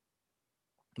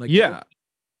 Like Yeah.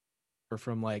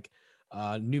 from like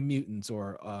New Mutants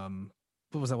or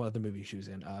what was that one other movie she was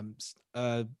in?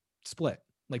 Split.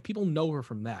 Like people know her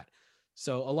from that.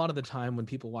 So a lot of the time when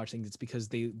people watch things, it's because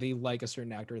they like a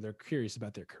certain actor, or they're curious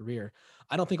about their career.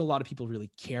 I don't think a lot of people really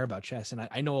care about chess, and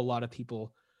I know a lot of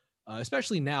people,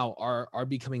 especially now, are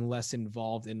becoming less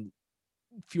involved, and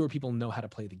fewer people know how to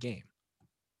play the game.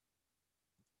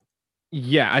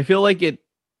 Yeah, I feel like it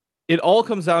all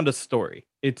comes down to story.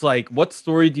 It's like, what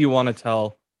story do you want to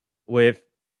tell with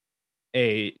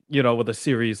with a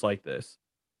series like this?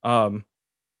 Um,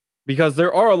 because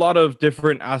there are a lot of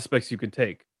different aspects you could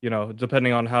take, you know,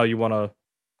 depending on how you want to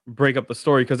break up the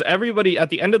story. Because everybody, at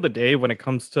the end of the day, when it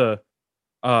comes to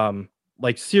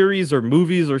like series or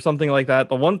movies or something like that,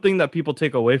 the one thing that people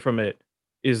take away from it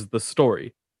is the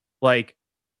story. Like,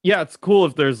 yeah, it's cool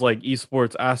if there's like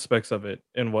esports aspects of it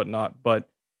and whatnot, but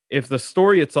if the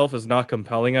story itself is not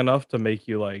compelling enough to make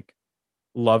you like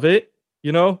love it,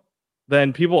 you know,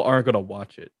 then people aren't gonna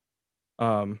watch it.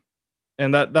 Um,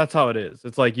 and that's how it is.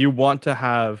 It's like you want to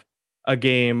have a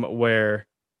game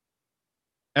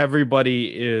everybody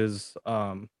is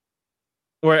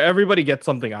where everybody gets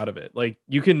something out of it. Like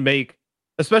you can make,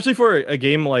 especially for a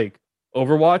game like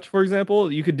Overwatch, for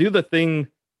example, you could do the thing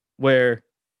where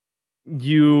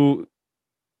you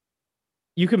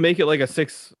you can make it like a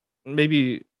 6,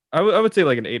 maybe I would say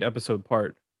like an 8 episode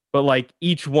part, but like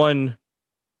each one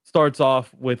starts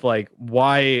off with like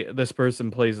why this person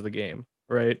plays the game,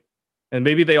 right? And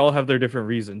maybe they all have their different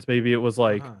reasons. Maybe it was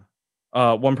like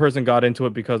Uh-huh. one person got into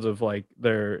it because of like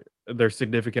their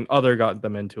significant other got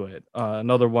them into it.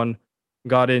 Another one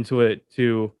got into it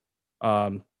to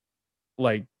um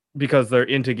like because they're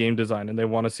into game design and they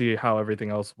want to see how everything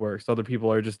else works. Other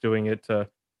people are just doing it to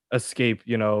escape,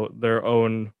 you know, their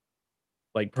own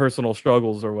like personal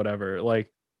struggles or whatever. Like,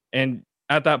 and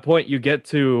at that point you get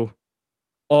to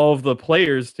all of the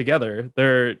players together.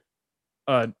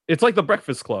 It's like the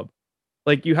Breakfast Club.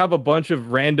 Like you have a bunch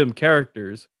of random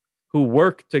characters who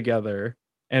work together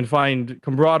and find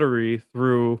camaraderie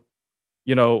through,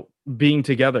 you know, being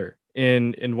together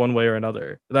in one way or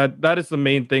another. That is the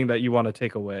main thing that you want to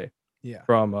take away Yeah.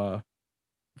 from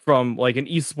like an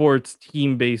esports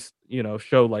team based,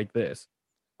 show like this.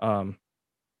 Um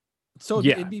So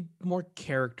it'd yeah. be more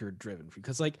character driven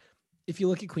because like if you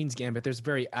look at Queen's Gambit, there's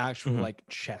very actual Mhm. like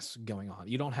chess going on.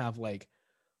 You don't have like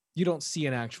you don't see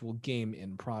an actual game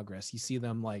in progress. You see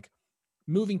them like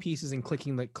moving pieces and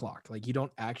clicking the clock. Like you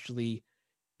don't actually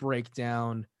break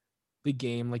down the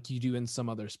game like you do in some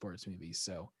other sports movies.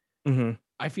 So Mhm.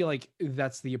 I feel like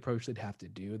that's the approach they'd have to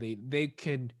do. They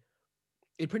could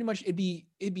it pretty much it'd be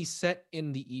set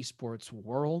in the esports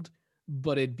world,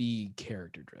 but it'd be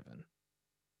character driven.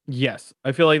 Yes,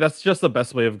 I feel like that's just the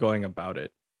best way of going about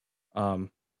it.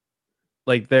 Um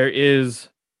like there is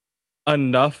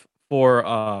enough for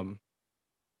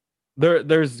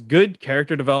there's good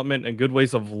character development and good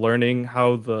ways of learning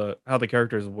how the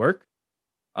characters work.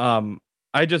 Um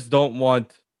I just don't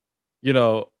want, you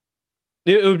know,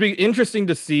 it would be interesting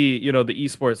to see, the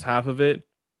esports half of it.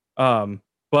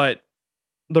 But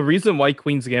the reason why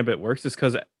Queen's Gambit works is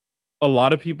because a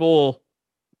lot of people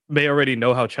may already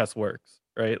know how chess works,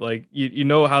 right? Like you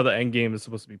know how the end game is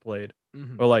supposed to be played,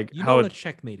 or like You know how what a it,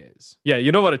 checkmate is. yeah,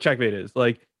 you know what a checkmate is.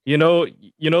 Like you know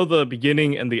the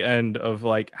beginning and the end of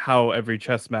like how every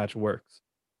chess match works.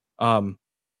 Um,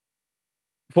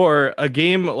 for a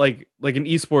game like an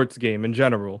esports game in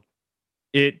general,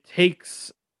 it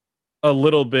takes a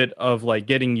little bit of like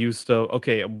getting used to,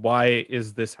 okay, why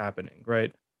is this happening,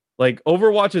 right? Like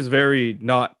Overwatch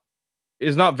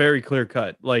is not very clear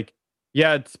cut. Like,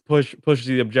 yeah, it's push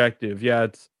the objective. Yeah,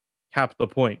 it's cap the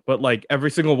point. But like every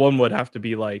single one would have to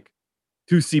be like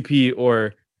 2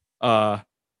 CP uh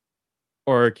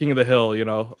or King of the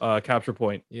Hill, capture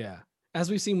point. Yeah. As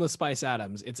we've seen with Spice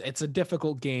Adams, it's a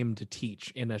difficult game to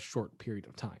teach in a short period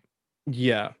of time.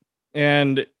 Yeah.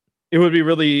 And it would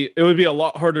be a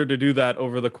lot harder to do that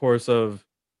over the course of,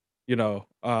 you know,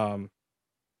 um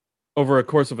over a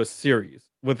course of a series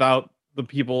without the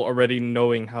people already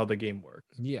knowing how the game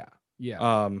works. Yeah. Yeah.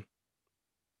 Um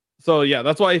so yeah,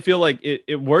 that's why I feel like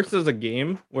it works as a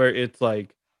game where it's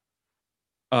like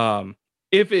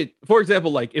if it for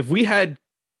example, like if we had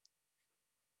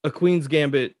a Queen's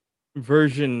Gambit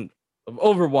version of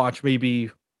Overwatch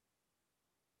maybe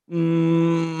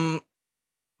mm,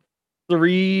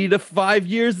 3 to 5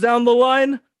 years down the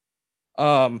line,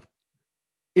 um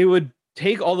it would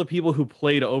take all the people who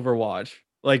played Overwatch,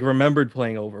 like remembered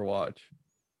playing Overwatch,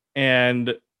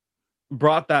 and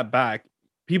brought that back.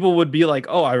 People would be like,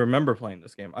 "Oh, I remember playing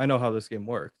this game. I know how this game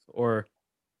works." Or,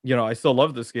 I still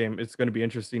love this game. It's going to be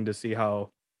interesting to see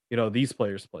how, these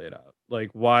players play it out. Like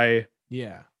why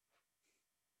Yeah.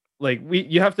 like we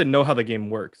you have to know how the game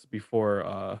works before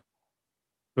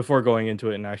going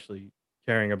into it and actually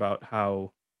caring about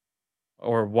how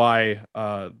or why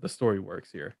the story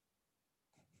works here.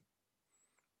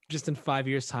 Just in 5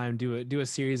 years' time, do a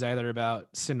series either about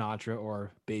Sinatra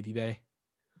or Baby Bay.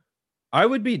 I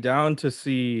would be down to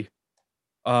see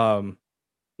um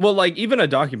well, like even a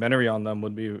documentary on them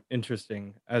would be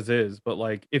interesting as is, but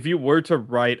like if you were to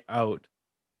write out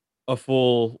a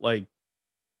full like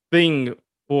thing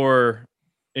for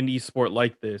an esport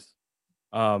like this,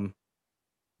 um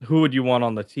who would you want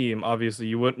on the team? Obviously,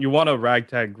 you want a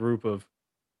ragtag group of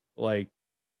like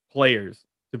players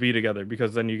to be together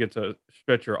because then you get to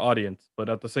stretch your audience. But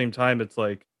at the same time, it's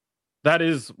like that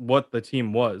is what the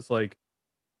team was. Like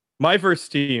my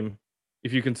first team,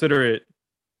 if you consider it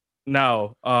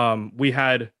now, we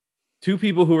had two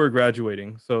people who were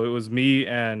graduating. So it was me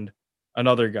and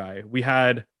another guy. We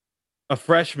had a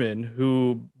freshman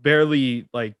who barely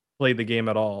like played the game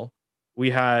at all. We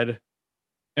had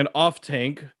an off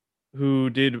tank who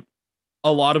did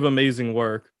a lot of amazing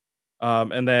work.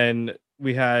 And then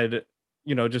we had,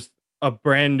 just a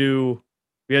brand new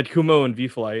we had Kumo and V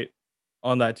Flight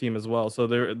on that team as well. So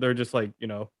they're just like,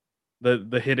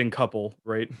 the hidden couple,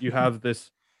 right? You have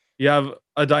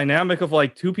a dynamic of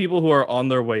like two people who are on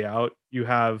their way out. You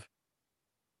have,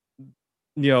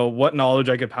 what knowledge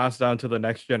I could pass down to the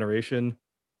next generation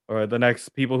or the next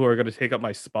people who are going to take up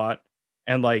my spot.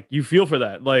 And like you feel for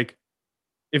that. Like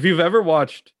if you've ever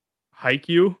watched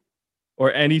Haikyuu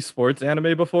or any sports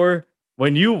anime before,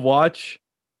 when you watch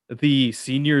the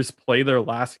seniors play their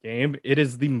last game, it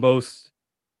is the most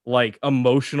like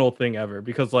emotional thing ever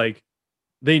because like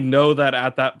they know that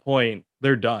at that point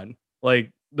they're done.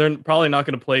 Like they're probably not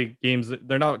going to play games.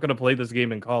 They're not going to play this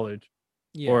game in college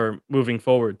Yeah. or moving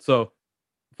forward. So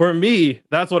for me,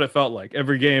 that's what it felt like.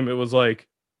 Every game, it was like,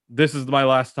 this is my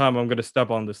last time I'm going to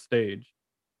step on this stage.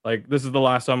 Like this is the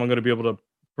last time I'm going to be able to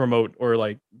promote or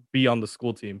like be on the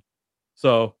school team.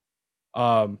 So,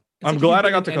 I'm like glad I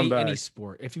got to come back. Any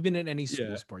sport, if you've been in any school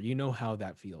Yeah. sport, you know how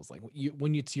that feels like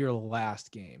when it's your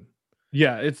last game.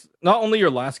 Yeah, it's not only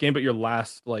your last game, but your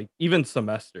last like even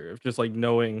semester of just like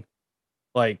knowing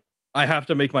like I have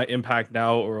to make my impact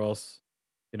now or else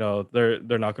they're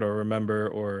not going to remember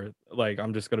or like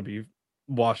I'm just going to be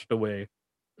washed away.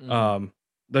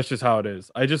 That's just how it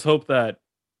is. I just hope that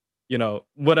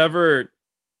whatever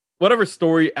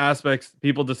story aspects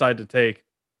people decide to take,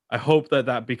 I hope that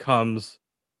that becomes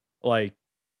like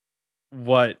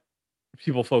what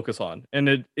people focus on,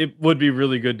 and it would be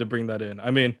really good to bring that in.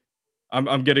 I mean,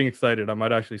 I'm getting excited. I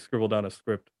might actually scribble down a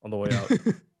script on the way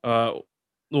out.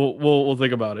 We'll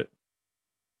think about it.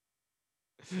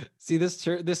 See, this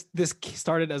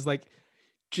started as like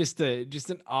just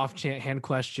an offhand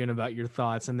question about your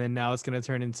thoughts, and then now it's going to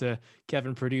turn into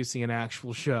Kevin producing an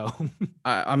actual show.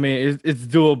 I mean, it's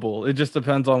doable. It just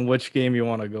depends on which game you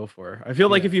want to go for. I feel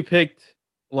like if you picked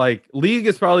like League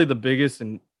is probably the biggest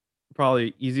and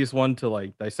probably easiest one to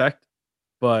like dissect,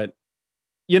 but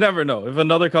you never know. If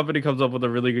another company comes up with a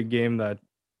really good game that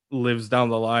lives down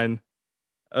the line,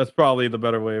 that's probably the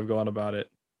better way of going about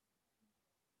it.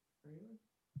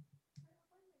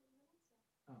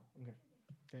 Oh,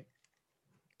 okay.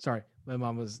 Sorry, my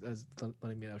mom was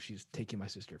letting me know she's taking my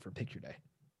sister for picture day.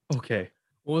 Okay.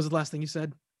 What was the last thing you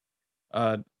said?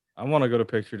 I want to go to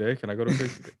picture day. Can I go to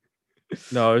picture day?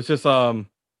 No, it's just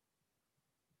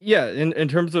yeah, in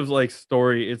terms of like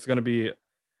story, it's gonna be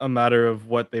a matter of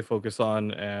what they focus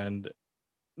on and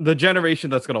the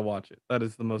generation that's gonna watch it. That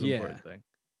is the most important thing.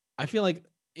 I feel like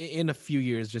in a few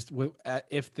years, just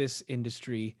if this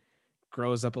industry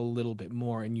grows up a little bit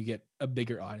more and you get a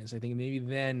bigger audience, I think maybe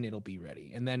then it'll be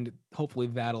ready, and then hopefully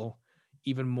that'll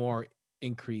even more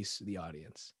increase the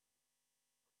audience.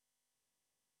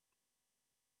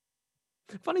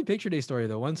 Funny picture day story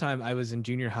though. One time I was in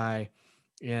junior high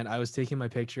and I was taking my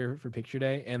picture for picture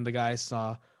day, and the guy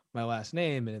saw my last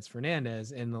name and it's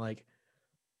Fernandez, and like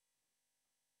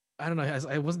I don't know,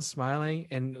 I wasn't smiling,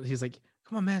 and he's like,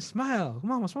 "Come on, man, smile!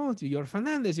 Come on, what's wrong with you? You're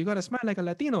Fernandez. You gotta smile like a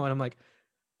Latino." And I'm like,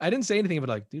 I didn't say anything, but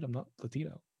like, dude, I'm not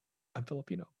Latino. I'm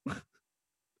Filipino.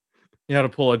 You had to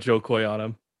pull a Joe Coy on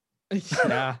him.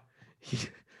 Yeah.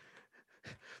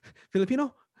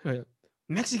 Filipino?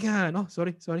 Mexican. Oh,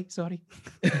 sorry.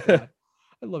 I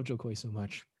love Joe Coy so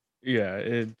much. Yeah,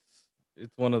 it's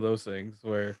one of those things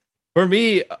where, for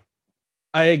me,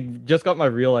 I just got my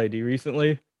real ID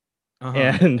recently,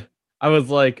 and I was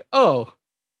like, oh,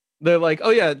 they're like, oh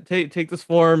yeah, take this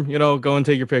form, go and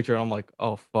take your picture. And I'm like,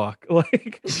 oh fuck.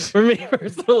 Like for me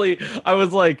personally, I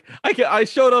was like, I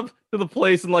showed up to the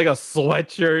place in like a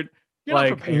sweatshirt,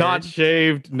 like not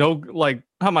shaved, no, like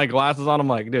have my glasses on. I'm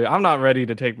like, dude, I'm not ready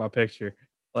to take my picture.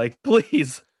 Like,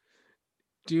 please.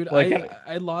 Dude, like,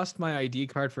 I lost my ID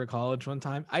card for college one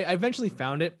time. I eventually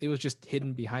found it. It was just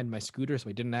hidden behind my scooter, so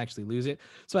I didn't actually lose it.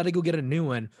 So I had to go get a new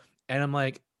one. And I'm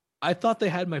like, I thought they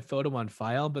had my photo on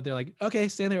file, but they're like, okay,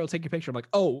 stand there, I'll take your picture. I'm like,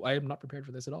 oh, I am not prepared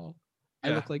for this at all. Yeah.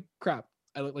 I look like crap.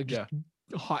 I look like just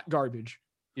hot garbage.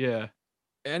 Yeah.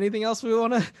 Anything else we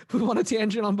want to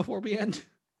tangent on before we end?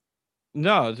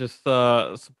 No, just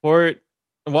support.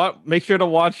 Make sure to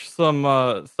watch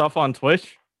some stuff on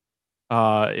Twitch.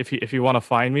 If you want to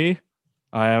find me,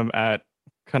 I am at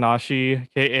Kanashii,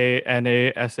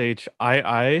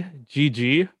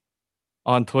 KANASHIIGG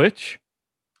on Twitch.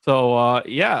 So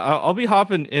I'll be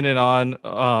hopping in and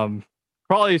on.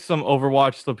 Probably some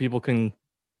Overwatch so people can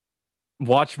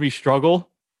watch me struggle,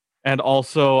 and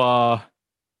also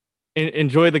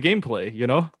enjoy the gameplay.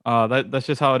 That's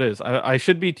just how it is. I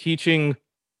should be teaching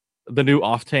the new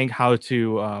off tank how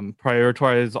to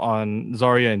prioritize on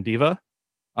Zarya and D.Va.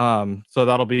 So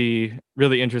that'll be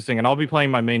really interesting, and I'll be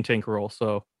playing my main tank role.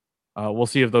 So we'll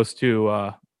see if those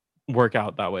two work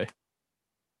out that way.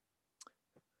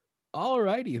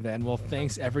 Alrighty then. Well,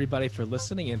 thanks everybody for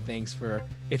listening, and thanks for,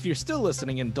 if you're still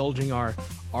listening, indulging our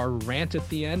rant at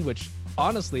the end, which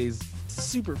honestly is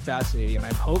super fascinating, and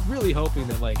I'm really hoping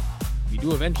that like we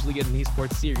do eventually get an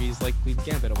esports series like Queen's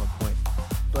Gambit at one point.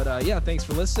 But thanks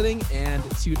for listening, and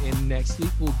tune in next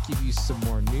week. We'll give you some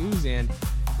more news, and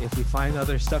if we find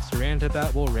other stuff to rant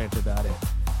about, we'll rant about it.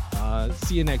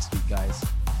 See you next week, guys.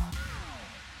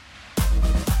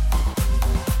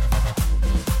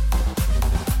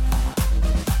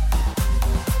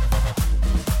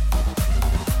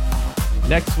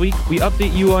 Next week, we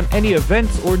update you on any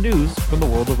events or news from the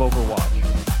world of Overwatch.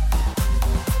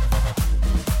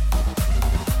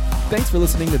 Thanks for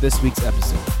listening to this week's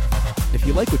episode. If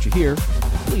you like what you hear,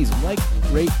 please like,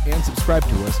 rate, and subscribe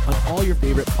to us on all your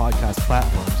favorite podcast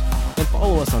platforms, and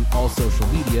follow us on all social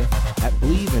media at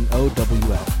Believe in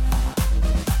OWL.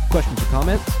 Questions or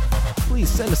comments? please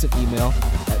send us an email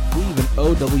at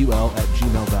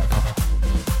believeinowl@gmail.com.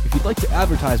 If you'd like to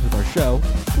advertise with our show,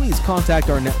 please contact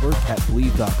our network at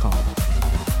believe.com.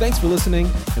 Thanks for listening,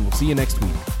 and we'll see you next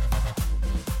week.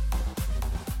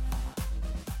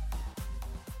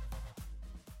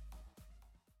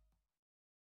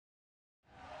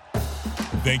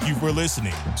 Thank you for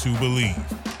listening to Believe.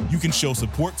 You can show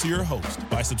support to your host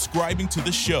by subscribing to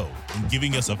the show and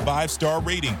giving us a 5-star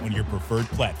rating on your preferred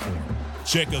platform.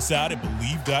 Check us out at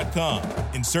Believe.com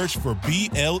and search for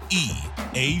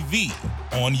BLEAV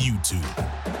on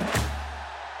YouTube.